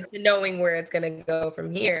open to knowing where it's going to go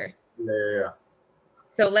from here. yeah, yeah.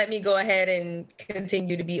 So let me go ahead and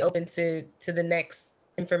continue to be open to the next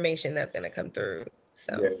information that's going to come through.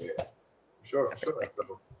 Yeah, So yeah. Sure, that sure. perspective.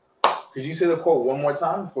 So, could you say the quote one more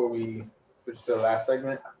time before we switch to the last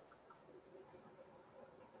segment?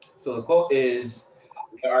 So the quote is,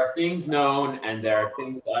 there are things known and there are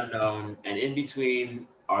things unknown, and in between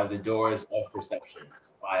are the doors of perception,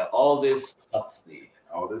 by Aldous Huxley.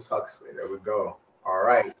 Aldous Huxley. There we go. All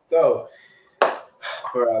right. So,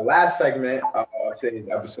 for our last segment of today's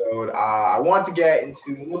episode, I want to get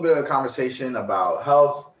into a little bit of a conversation about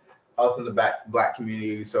health in the black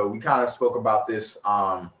community. So we kind of spoke about this,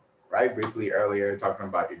 right, briefly earlier, talking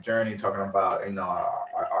about your journey, talking about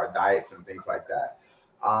our diets and things like that.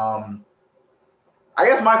 Um, I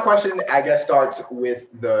guess my question, starts with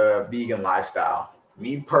the vegan lifestyle.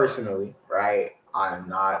 Me personally, right? I'm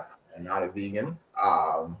not a vegan.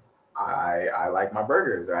 I like my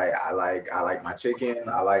burgers, right? I like my chicken.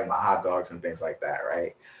 I like my hot dogs and things like that,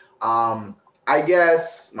 right? I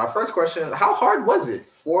guess my first question is, how hard was it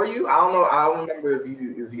for you? I don't know. I don't remember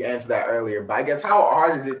if you answered that earlier, but I guess how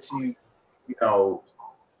hard is it to, know,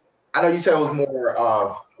 I know you said it was more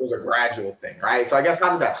of it was a gradual thing, right? So I guess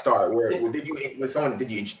how did that start? Where did you with someone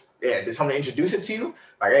did someone introduce it to you?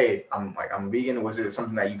 Like, hey, I'm vegan. Was it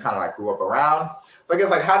something that you kind of like grew up around? So I guess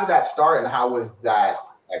like how did that start and how was that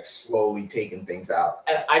like slowly taking things out?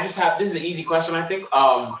 And I just have, this is an easy question, I think.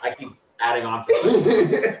 I keep adding on to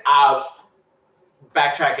it.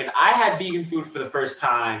 Backtracking, I had vegan food for the first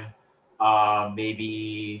time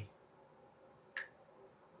maybe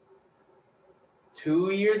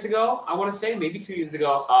 2 years ago, I want to say, maybe 2 years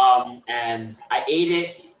ago. And I ate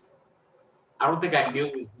it. I don't think I knew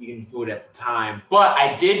it was vegan food at the time, but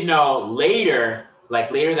I did know later,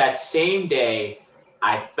 like later that same day,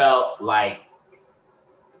 I felt like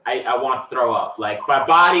I want to throw up. Like my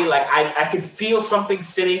body, like I could feel something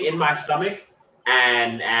sitting in my stomach,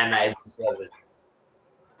 and I just wasn't.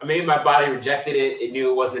 I mean, my body rejected it. It knew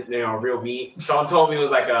it wasn't, real meat. Someone told me it was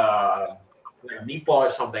like a meatball or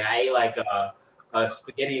something. I ate like a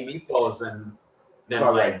spaghetti and meatballs, and then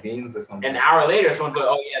Probably like like beans or something. an hour later, someone said,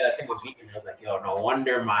 "Oh yeah, that thing was vegan." I was like, "Yo, no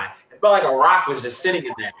wonder it felt like a rock was just sitting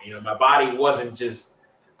in there." My body wasn't just,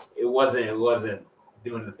 it wasn't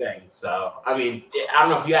doing the thing. So I mean, I don't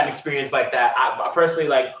know if you had an experience like that. I personally,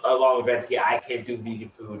 like along with Betsy, I can't do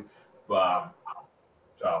vegan food, but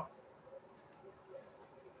so.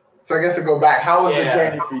 So I guess to go back, how was the Yeah.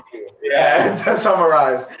 journey for you? Yeah, to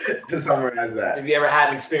summarize that. Have you ever had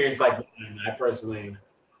an experience like that? I personally,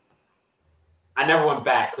 I never went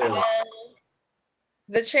back. Clearly,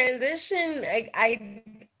 The transition,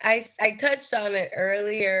 I touched on it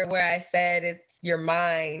earlier where I said it's your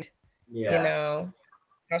mind, yeah.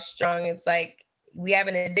 how strong it's like we have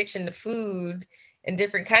an addiction to food and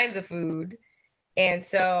different kinds of food. And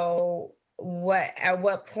so at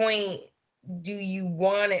what point do you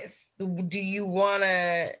want it? Do you want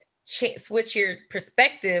to switch your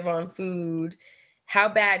perspective on food? How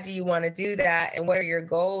bad do you want to do that? And what are your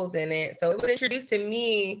goals in it? So it was introduced to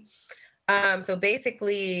me. So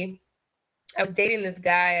basically, I was dating this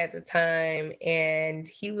guy at the time, and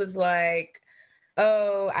he was like,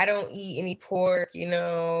 oh, I don't eat any pork,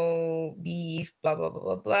 beef, blah, blah, blah,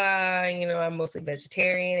 blah, blah. I'm mostly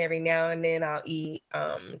vegetarian. Every now and then I'll eat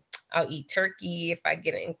turkey if I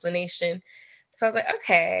get an inclination. So I was like,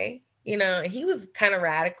 okay, and he was kind of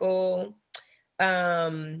radical.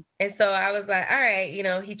 And so I was like, all right,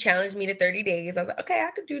 he challenged me to 30 days. I was like, okay,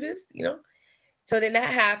 I could do this. So then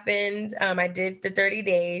that happened. I did the 30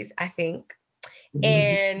 days, I think.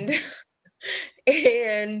 And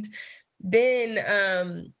and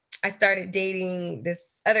then I started dating this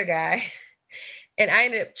other guy and I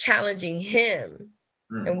ended up challenging him.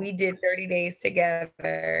 And we did 30 days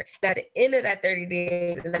together. And at the end of that 30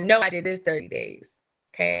 days, and I know I did this 30 days.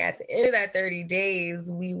 Okay. At the end of that 30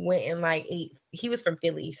 days, we went and ate. He was from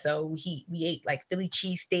Philly. So we ate Philly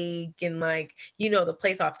cheesesteak and the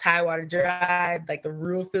place off Tidewater Drive, the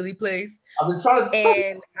real Philly place. I've been trying to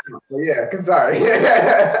yeah, sorry.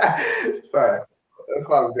 Sorry. That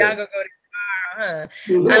sounds good. Y'all gonna go to tomorrow,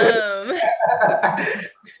 huh?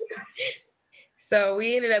 So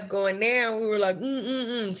we ended up going there and we were like,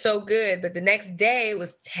 so good. But the next day it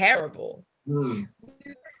was terrible. We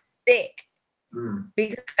were sick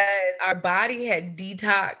because our body had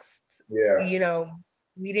detoxed. Yeah.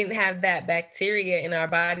 We didn't have that bacteria in our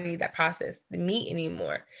body that processed the meat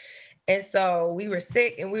anymore. And so we were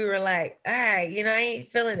sick and we were like, all right, I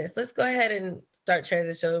ain't feeling this. Let's go ahead and start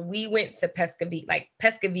transition. We went to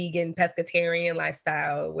vegan, pescatarian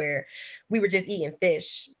lifestyle where we were just eating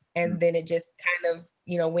fish. And then it just kind of,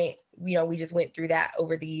 we just went through that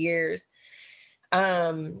over the years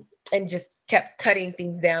and just kept cutting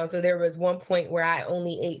things down. So there was one point where I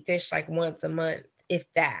only ate fish once a month, if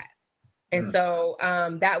that. And so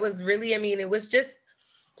that was really, it was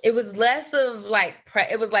less of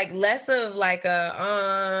less of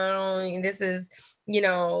this is,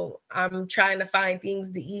 I'm trying to find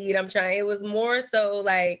things to eat. It was more so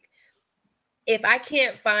if I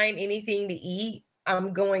can't find anything to eat,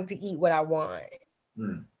 I'm going to eat what I want,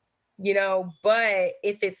 but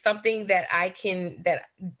if it's something that I can,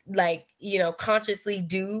 consciously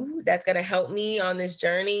do, that's going to help me on this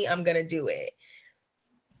journey, I'm going to do it.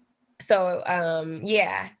 So,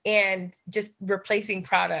 yeah. And just replacing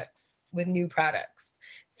products with new products.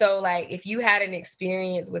 So if you had an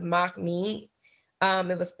experience with mock meat,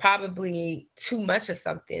 it was probably too much of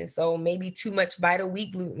something. So maybe too much vital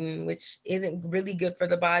wheat gluten, which isn't really good for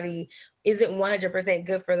the body, isn't 100%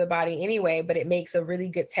 good for the body anyway, but it makes a really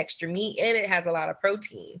good texture meat and it has a lot of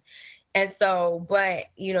protein. And so, but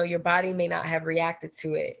your body may not have reacted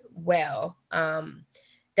to it well.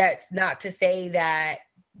 That's not to say that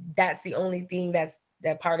that's the only thing that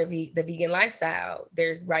part of the vegan lifestyle.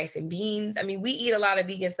 There's rice and beans. We eat a lot of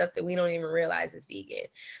vegan stuff that we don't even realize is vegan.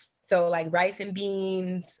 So rice and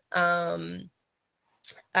beans,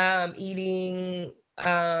 eating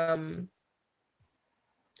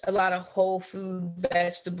a lot of whole food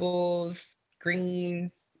vegetables,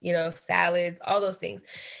 greens, salads, all those things.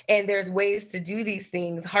 And there's ways to do these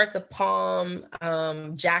things. Hearts of palm,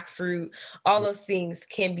 jackfruit, all those things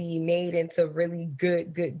can be made into really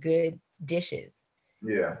good dishes.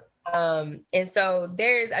 Yeah. And so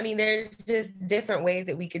there's just different ways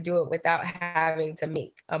that we could do it without having to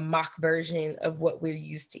make a mock version of what we're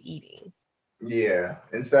used to eating. Yeah.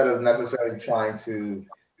 Instead of necessarily trying to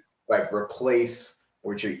replace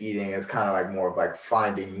what you're eating, it's kind of more of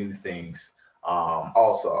finding new things.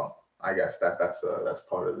 Also, I guess that's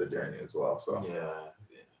part of the journey as well. So yeah.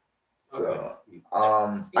 So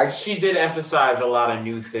she did emphasize a lot of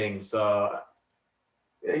new things. So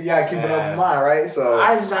you gotta keep an open mind, right? So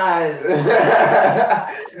it's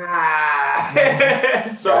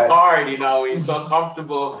so hard, it's so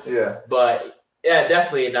comfortable. Yeah. But yeah,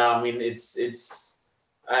 definitely. It's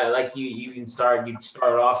like you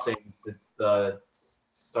started off saying it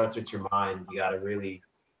starts with your mind. You gotta really,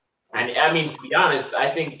 and to be honest,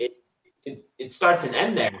 I think it starts and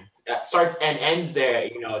ends there. It starts and ends there,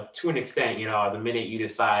 to an extent. The minute you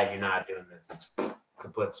decide you're not doing this, it's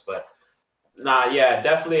kaputs. But nah, yeah,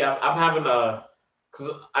 definitely. I'm having because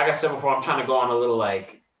like I said before, I'm trying to go on a little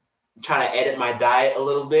trying to edit my diet a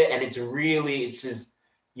little bit, and it's just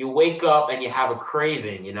you wake up and you have a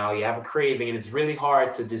craving, you have a craving, and it's really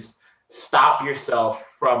hard to just stop yourself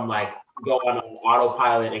from going on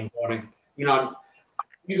autopilot and going, you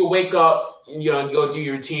can wake up, you go do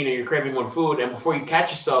your routine and you're craving one food, and before you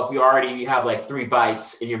catch yourself, you have 3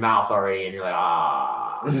 bites in your mouth already, and you're like,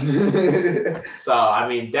 ah. So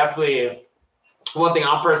definitely. One thing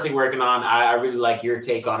I'm personally working on, I really like your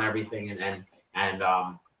take on everything and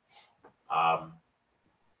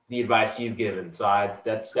the advice you've given. So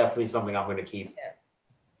that's definitely something I'm going to keep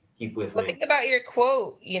with me. Think about your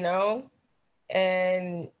quote,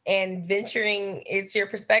 and venturing, it's your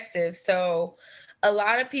perspective. So a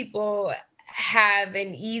lot of people have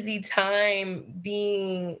an easy time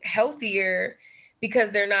being healthier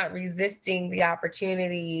because they're not resisting the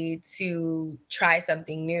opportunity to try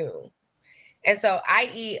something new. And so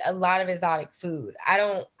I eat a lot of exotic food. I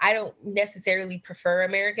don't necessarily prefer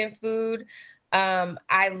American food.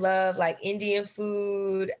 I love like Indian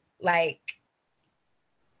food, like,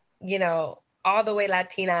 all the way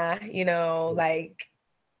Latina, like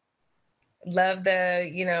love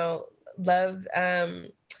love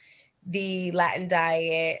the Latin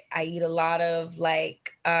diet. I eat a lot of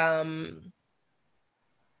like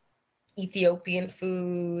Ethiopian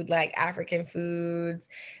food, like African foods.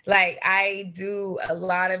 Like I do a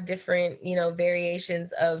lot of different,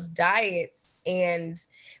 variations of diets. And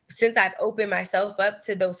since I've opened myself up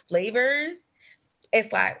to those flavors,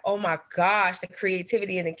 it's like, oh my gosh, the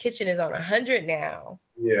creativity in the kitchen is on 100 now.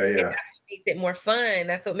 Yeah, And yeah. that's what makes it more fun.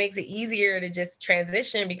 That's what makes it easier to just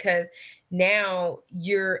transition, because now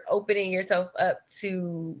you're opening yourself up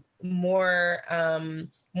to more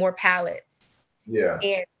palettes Yeah.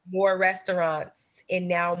 and more restaurants and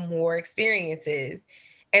now more experiences.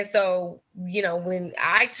 And so, when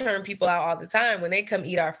I turn people out all the time, when they come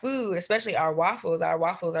eat our food, especially our waffles are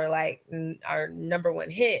like our number one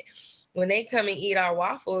hit. When they come and eat our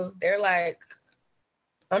waffles, they're like,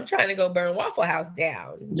 I'm trying to go burn Waffle House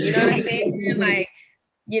down. You know what I'm saying? Like,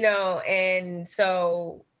 and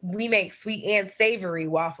so we make sweet and savory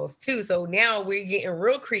waffles too. So now we're getting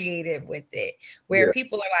real creative with it, where Yeah.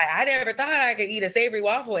 people are like, I never thought I could eat a savory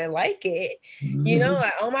waffle and like it.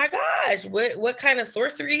 Like, oh my gosh, what kind of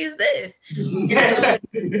sorcery is this?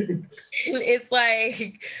 And so it's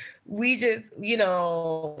like, we just,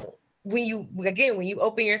 when you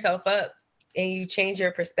open yourself up and you change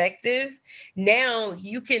your perspective, now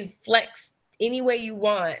you can flex any way you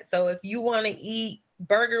want. So if you want to eat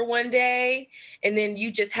burger one day and then you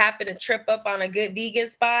just happen to trip up on a good vegan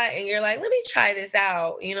spot and you're like, let me try this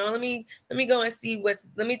out, let me go and see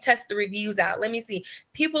let me test the reviews out. Let me see.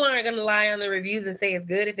 People aren't going to lie on the reviews and say it's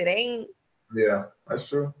good if it ain't. Yeah, that's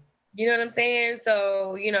true. You know what I'm saying?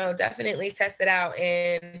 So, definitely test it out.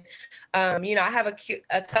 And, I have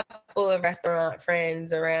a couple of restaurant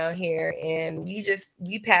friends around here, and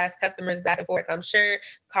we pass customers back and forth. I'm sure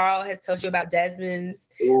Carl has told you about Desmond's.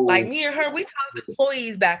 Ooh. Like me and her, we toss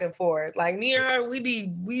employees back and forth. Like me and her, we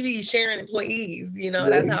be sharing employees.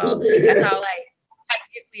 That's how like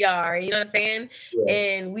tight we are. You know what I'm saying? Yeah.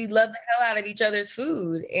 And we love the hell out of each other's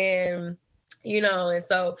food. And and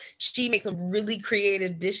so she makes some really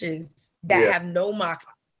creative dishes that have no mock.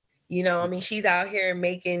 I mean, she's out here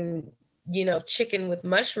making, chicken with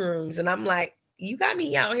mushrooms. And I'm like, you got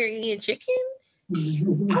me out here eating chicken? I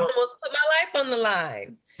almost put my life on the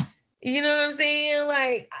line. You know what I'm saying?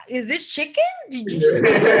 Like, is this chicken? Did you just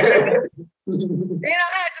And I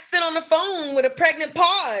had to sit on the phone with a pregnant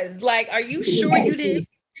pause. Like, are you sure you didn't?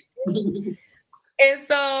 And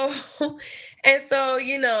so,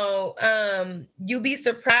 you'll be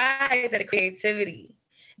surprised at the creativity.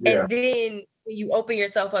 Yeah. And then when you open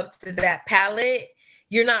yourself up to that palette,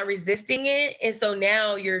 you're not resisting it. And so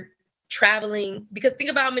now you're traveling, because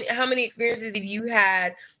think about how many experiences have you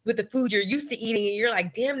had with the food you're used to eating, and you're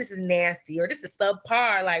like, damn, this is nasty, or this is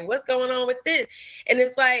subpar. Like, what's going on with this? And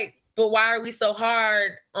it's like, but why are we so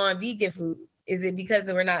hard on vegan food? Is it because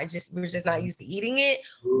we're just not used to eating it?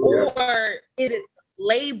 Yeah. Or is it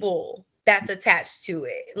label that's attached to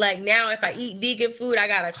it? Like, now if I eat vegan food, I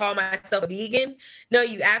gotta call myself a vegan? No,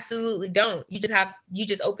 you absolutely don't. You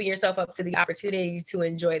just open yourself up to the opportunity to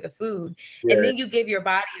enjoy the food. Yeah. And then you give your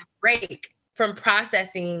body a break from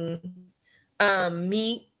processing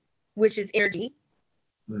meat, which is energy.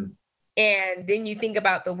 And then you think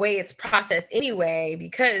about the way it's processed anyway,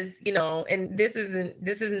 because and this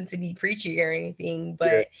isn't to be preachy or anything,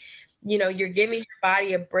 but you're giving your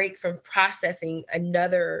body a break from processing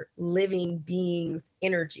another living being's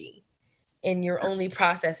energy, and you're only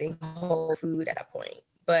processing whole food at that point.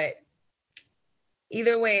 But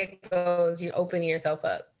either way it goes, you're opening yourself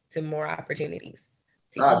up to more opportunities.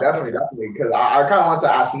 Definitely, because I kind of want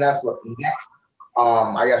to ask next.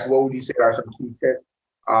 I guess, what would you say are some key tips,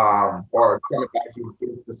 or some advice you would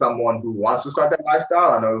give to someone who wants to start that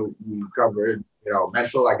lifestyle? I know you covered,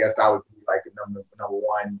 mental. I guess that would be like number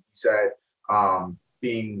one. You said,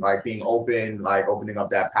 being open, like opening up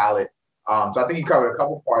that palette. So I think you covered a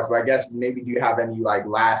couple parts, but I guess maybe do you have any like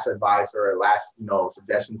last advice or last,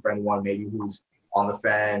 suggestion for anyone maybe who's on the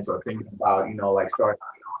fence or thinking about, like starting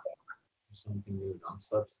something new,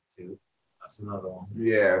 non-substitute. That's another one.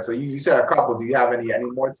 Yeah. So you said a couple. Do you have any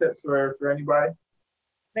more tips for anybody?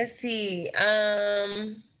 Let's see.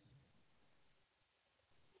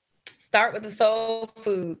 start with the soul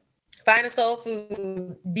food. Find a soul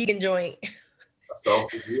food vegan joint. So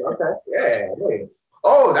okay, yeah. Hey.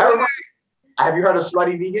 Oh, that reminds have you heard of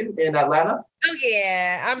Slutty Vegan in Atlanta? Oh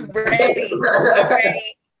yeah, I'm ready. I'm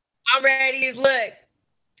ready. I'm ready. Look,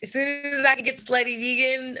 as soon as I can get the slutty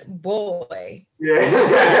vegan, boy.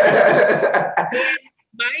 Yeah. And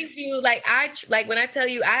mind you, like like when I tell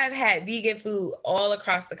you, I have had vegan food all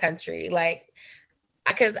across the country. Like,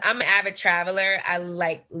 because I'm an avid traveler, I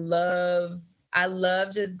love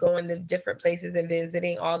just going to different places and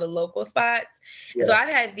visiting all the local spots. And so I've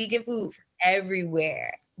had vegan food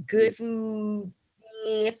everywhere. Good food,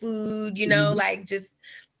 bad food, like just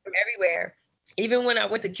from everywhere. Even when I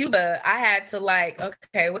went to Cuba, I had to like,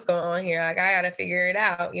 okay, what's going on here? Like I gotta figure it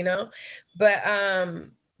out.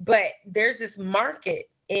 But there's this market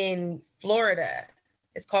in Florida.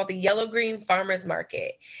 It's called the Yellow Green Farmers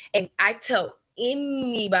Market. And I tell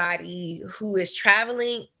anybody who is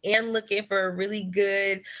traveling and looking for really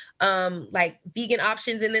good like vegan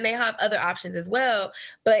options, and then they have other options as well,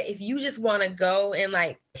 but if you just want to go and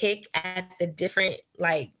like pick at the different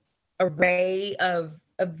like array of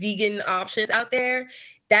vegan options out there,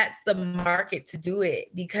 that's the market to do it,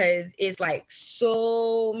 because it's like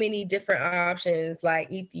so many different options, like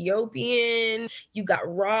Ethiopian, you got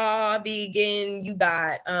raw vegan, you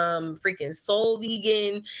got freaking soul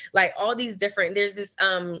vegan, like all these different, there's this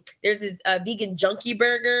vegan junkie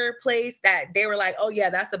burger place that they were like, oh yeah,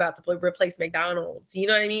 that's about to replace McDonald's, you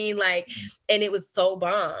know what I mean? Like, and it was so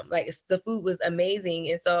bomb, like the food was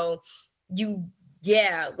amazing. And so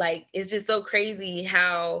like it's just so crazy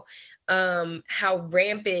how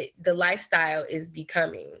rampant the lifestyle is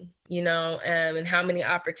becoming, and how many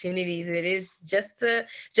opportunities it is just to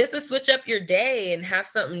switch up your day and have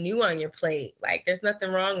something new on your plate. Like there's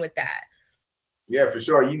nothing wrong with that. Yeah, for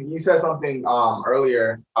sure. You said something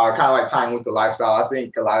earlier, kind of like tying with the lifestyle. I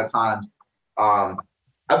think a lot of times, I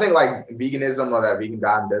think like veganism or that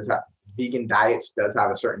vegan diet does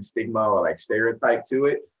have a certain stigma or like stereotype to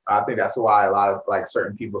it. I think that's why a lot of like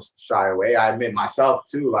certain people shy away. I admit myself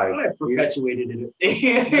too. Like I perpetuated it.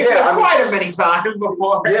 Yeah, quite a many times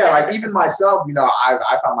before. Yeah, like even myself,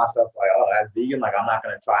 I found myself like, oh, as vegan, like I'm not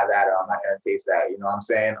gonna try that or I'm not gonna taste that. You know what I'm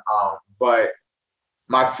saying? But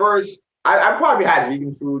my first, I probably had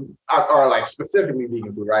vegan food or like specifically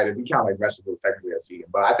vegan food, right? If you count like vegetables technically as vegan,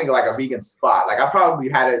 but I think like a vegan spot, like I probably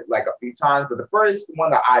had it like a few times. But the first one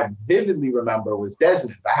that I vividly remember was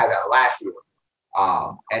Desmond's. I had that last year.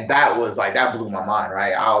 And that was like, that blew my mind,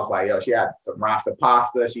 right? I was like, yo, she had some rasta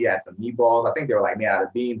pasta, she had some meatballs. I think they were like made out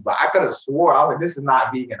of beans, but I could have swore, I was like, this is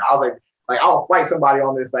not vegan. I was like I'll fight somebody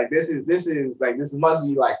on this. Like, this must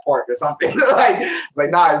be like pork or something. like,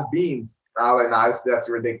 nah, it's beans. I was like, nah, that's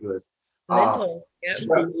ridiculous. Lentil.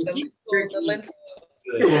 The lentil.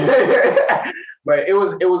 But it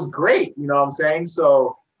was great, you know what I'm saying?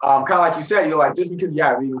 So kind of like you said, you're like, just because you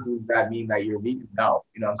have vegan food, does that mean that you're vegan? No,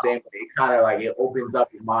 you know what I'm saying? But it kind of like, it opens up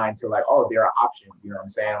your mind to like, oh, there are options, you know what I'm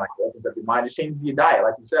saying? Like it opens up your mind, it changes your diet,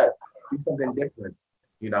 like you said, do something different,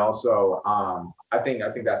 So I think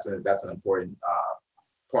that's an important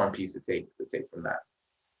piece to take from that.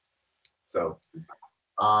 So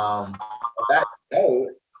that note,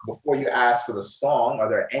 before you ask for the song, are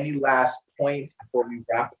there any last points before we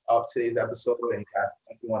wrap up today's episode? Any last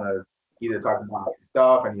points you want to either talk about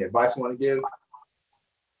yourself, any advice you want to give?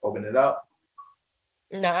 Open it up.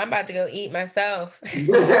 No, I'm about to go eat myself.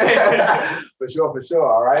 For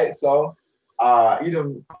sure. All right. So,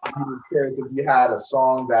 I'm curious if you had a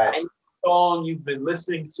song any song you've been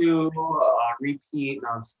listening to on repeat,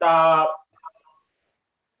 nonstop,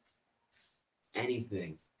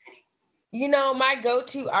 anything. My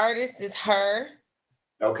go-to artist is her.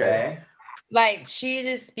 Okay. Like she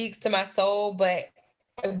just speaks to my soul, but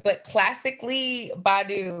classically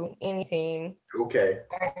Badu, anything. Okay.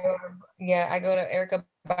 I go to Erykah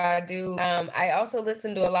Badu. I also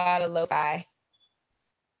listen to a lot of lo-fi.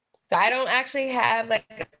 So I don't actually have like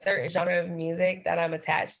a certain genre of music that I'm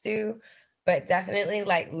attached to, but definitely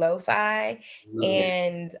like lo-fi.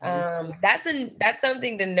 And that's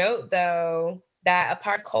something to note though, that a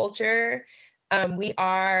part of culture, we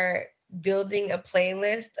are building a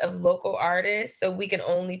playlist of local artists, so we can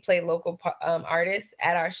only play local artists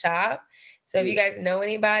at our shop. So if you guys know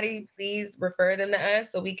anybody, please refer them to us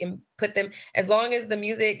so we can put them, as long as the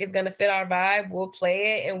music is going to fit our vibe, we'll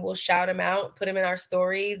play it and we'll shout them out, put them in our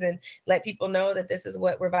stories and let people know that this is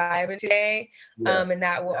what we're vibing today. And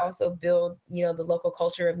that will also build, the local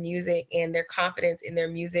culture of music and their confidence in their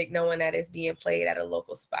music, knowing that it's being played at a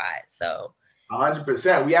local spot. So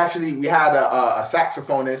 100%. We had a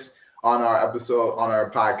saxophonist on our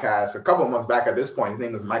podcast a couple of months back at this point. His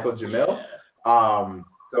name was Michael Jamil.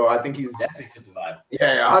 So I think he's Definitely fit the vibe.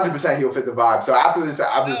 yeah, 100% he'll fit the vibe. So after this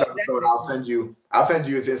episode, definitely. I'll send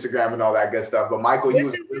you his Instagram and all that good stuff. But Michael, he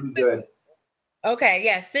was really good. Okay,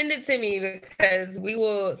 yeah, send it to me because we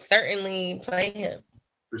will certainly play him.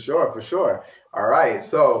 For sure, for sure. All right.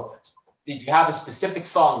 So Did you have a specific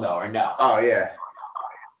song though, or no? oh yeah.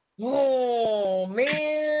 Oh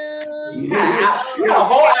man. Yeah, a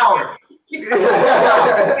whole hour. Okay,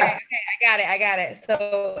 I got it.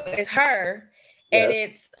 So it's her, and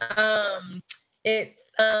Yes. it's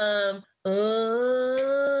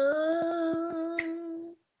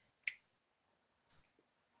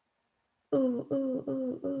ooh ooh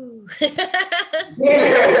ooh ooh.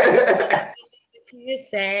 You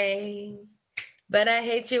say, but I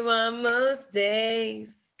hate you on most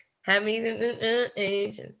days. Have me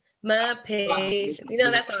my patience. You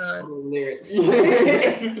know that song. Lyrics.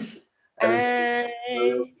 I'd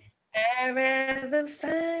rather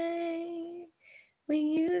find when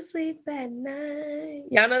you sleep at night.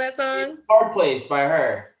 Y'all know that song? Hard Place by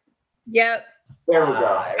her. Yep. There we go.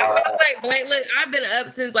 I was like, Blake, look, I've been up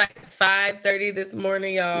since like 5:30 this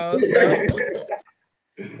morning, y'all. So.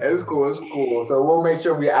 It's cool. It's cool. So we'll make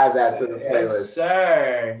sure we add that to the playlist. Yes,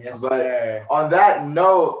 sir. Yes, But sir. on that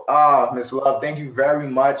note, Miss Love, thank you very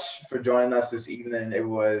much for joining us this evening. It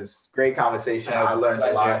was great conversation. I learned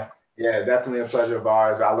a lot. Yeah, definitely a pleasure of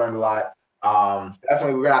ours. I learned a lot.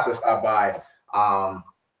 Definitely we're gonna have to stop by. I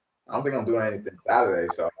don't think I'm doing anything Saturday,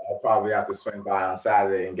 so I'll probably have to swing by on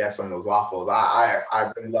Saturday and get some of those waffles. I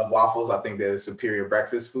really love waffles. I think they're superior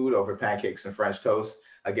breakfast food over pancakes and French toast.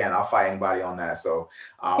 Again, I'll fight anybody on that. So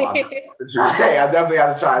I definitely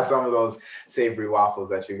have to try some of those savory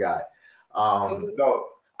waffles that you got.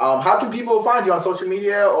 How can people find you on social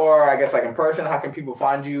media, or I guess like in person? How can people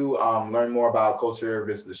find you, learn more about culture,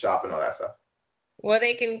 visit the shop, and all that stuff? Well,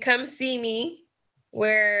 they can come see me.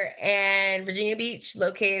 We're in Virginia Beach,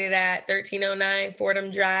 located at 1309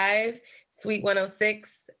 Fordham Drive, Suite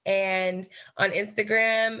 106, and on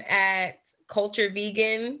Instagram at CLTRE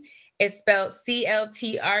VGN. It's spelled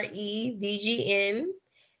CLTRE VGN,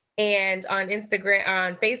 and on Instagram,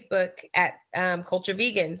 on Facebook at CLTRE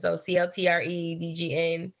VGN. So CLTRE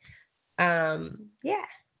VGN. Yeah.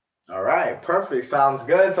 All right, perfect. Sounds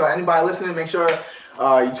good. So anybody listening, make sure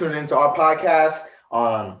you tune into our podcast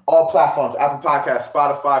on all platforms: Apple Podcasts,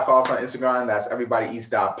 Spotify. Follow us on Instagram. That's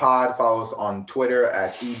everybodyeats.pod. Follow us on Twitter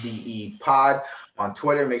as EBE Pod. On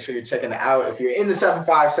Twitter, make sure you're checking it out. If you're in the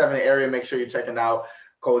 757 area, make sure you're checking out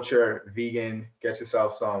CLTRE VGN. Get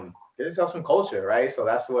yourself some culture, right? So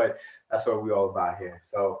that's what we're all about here.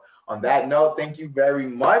 So on that note, thank you very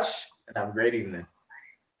much, and have a great evening.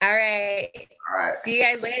 All right. All right. See you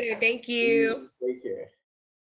guys later. Thank you. Take care.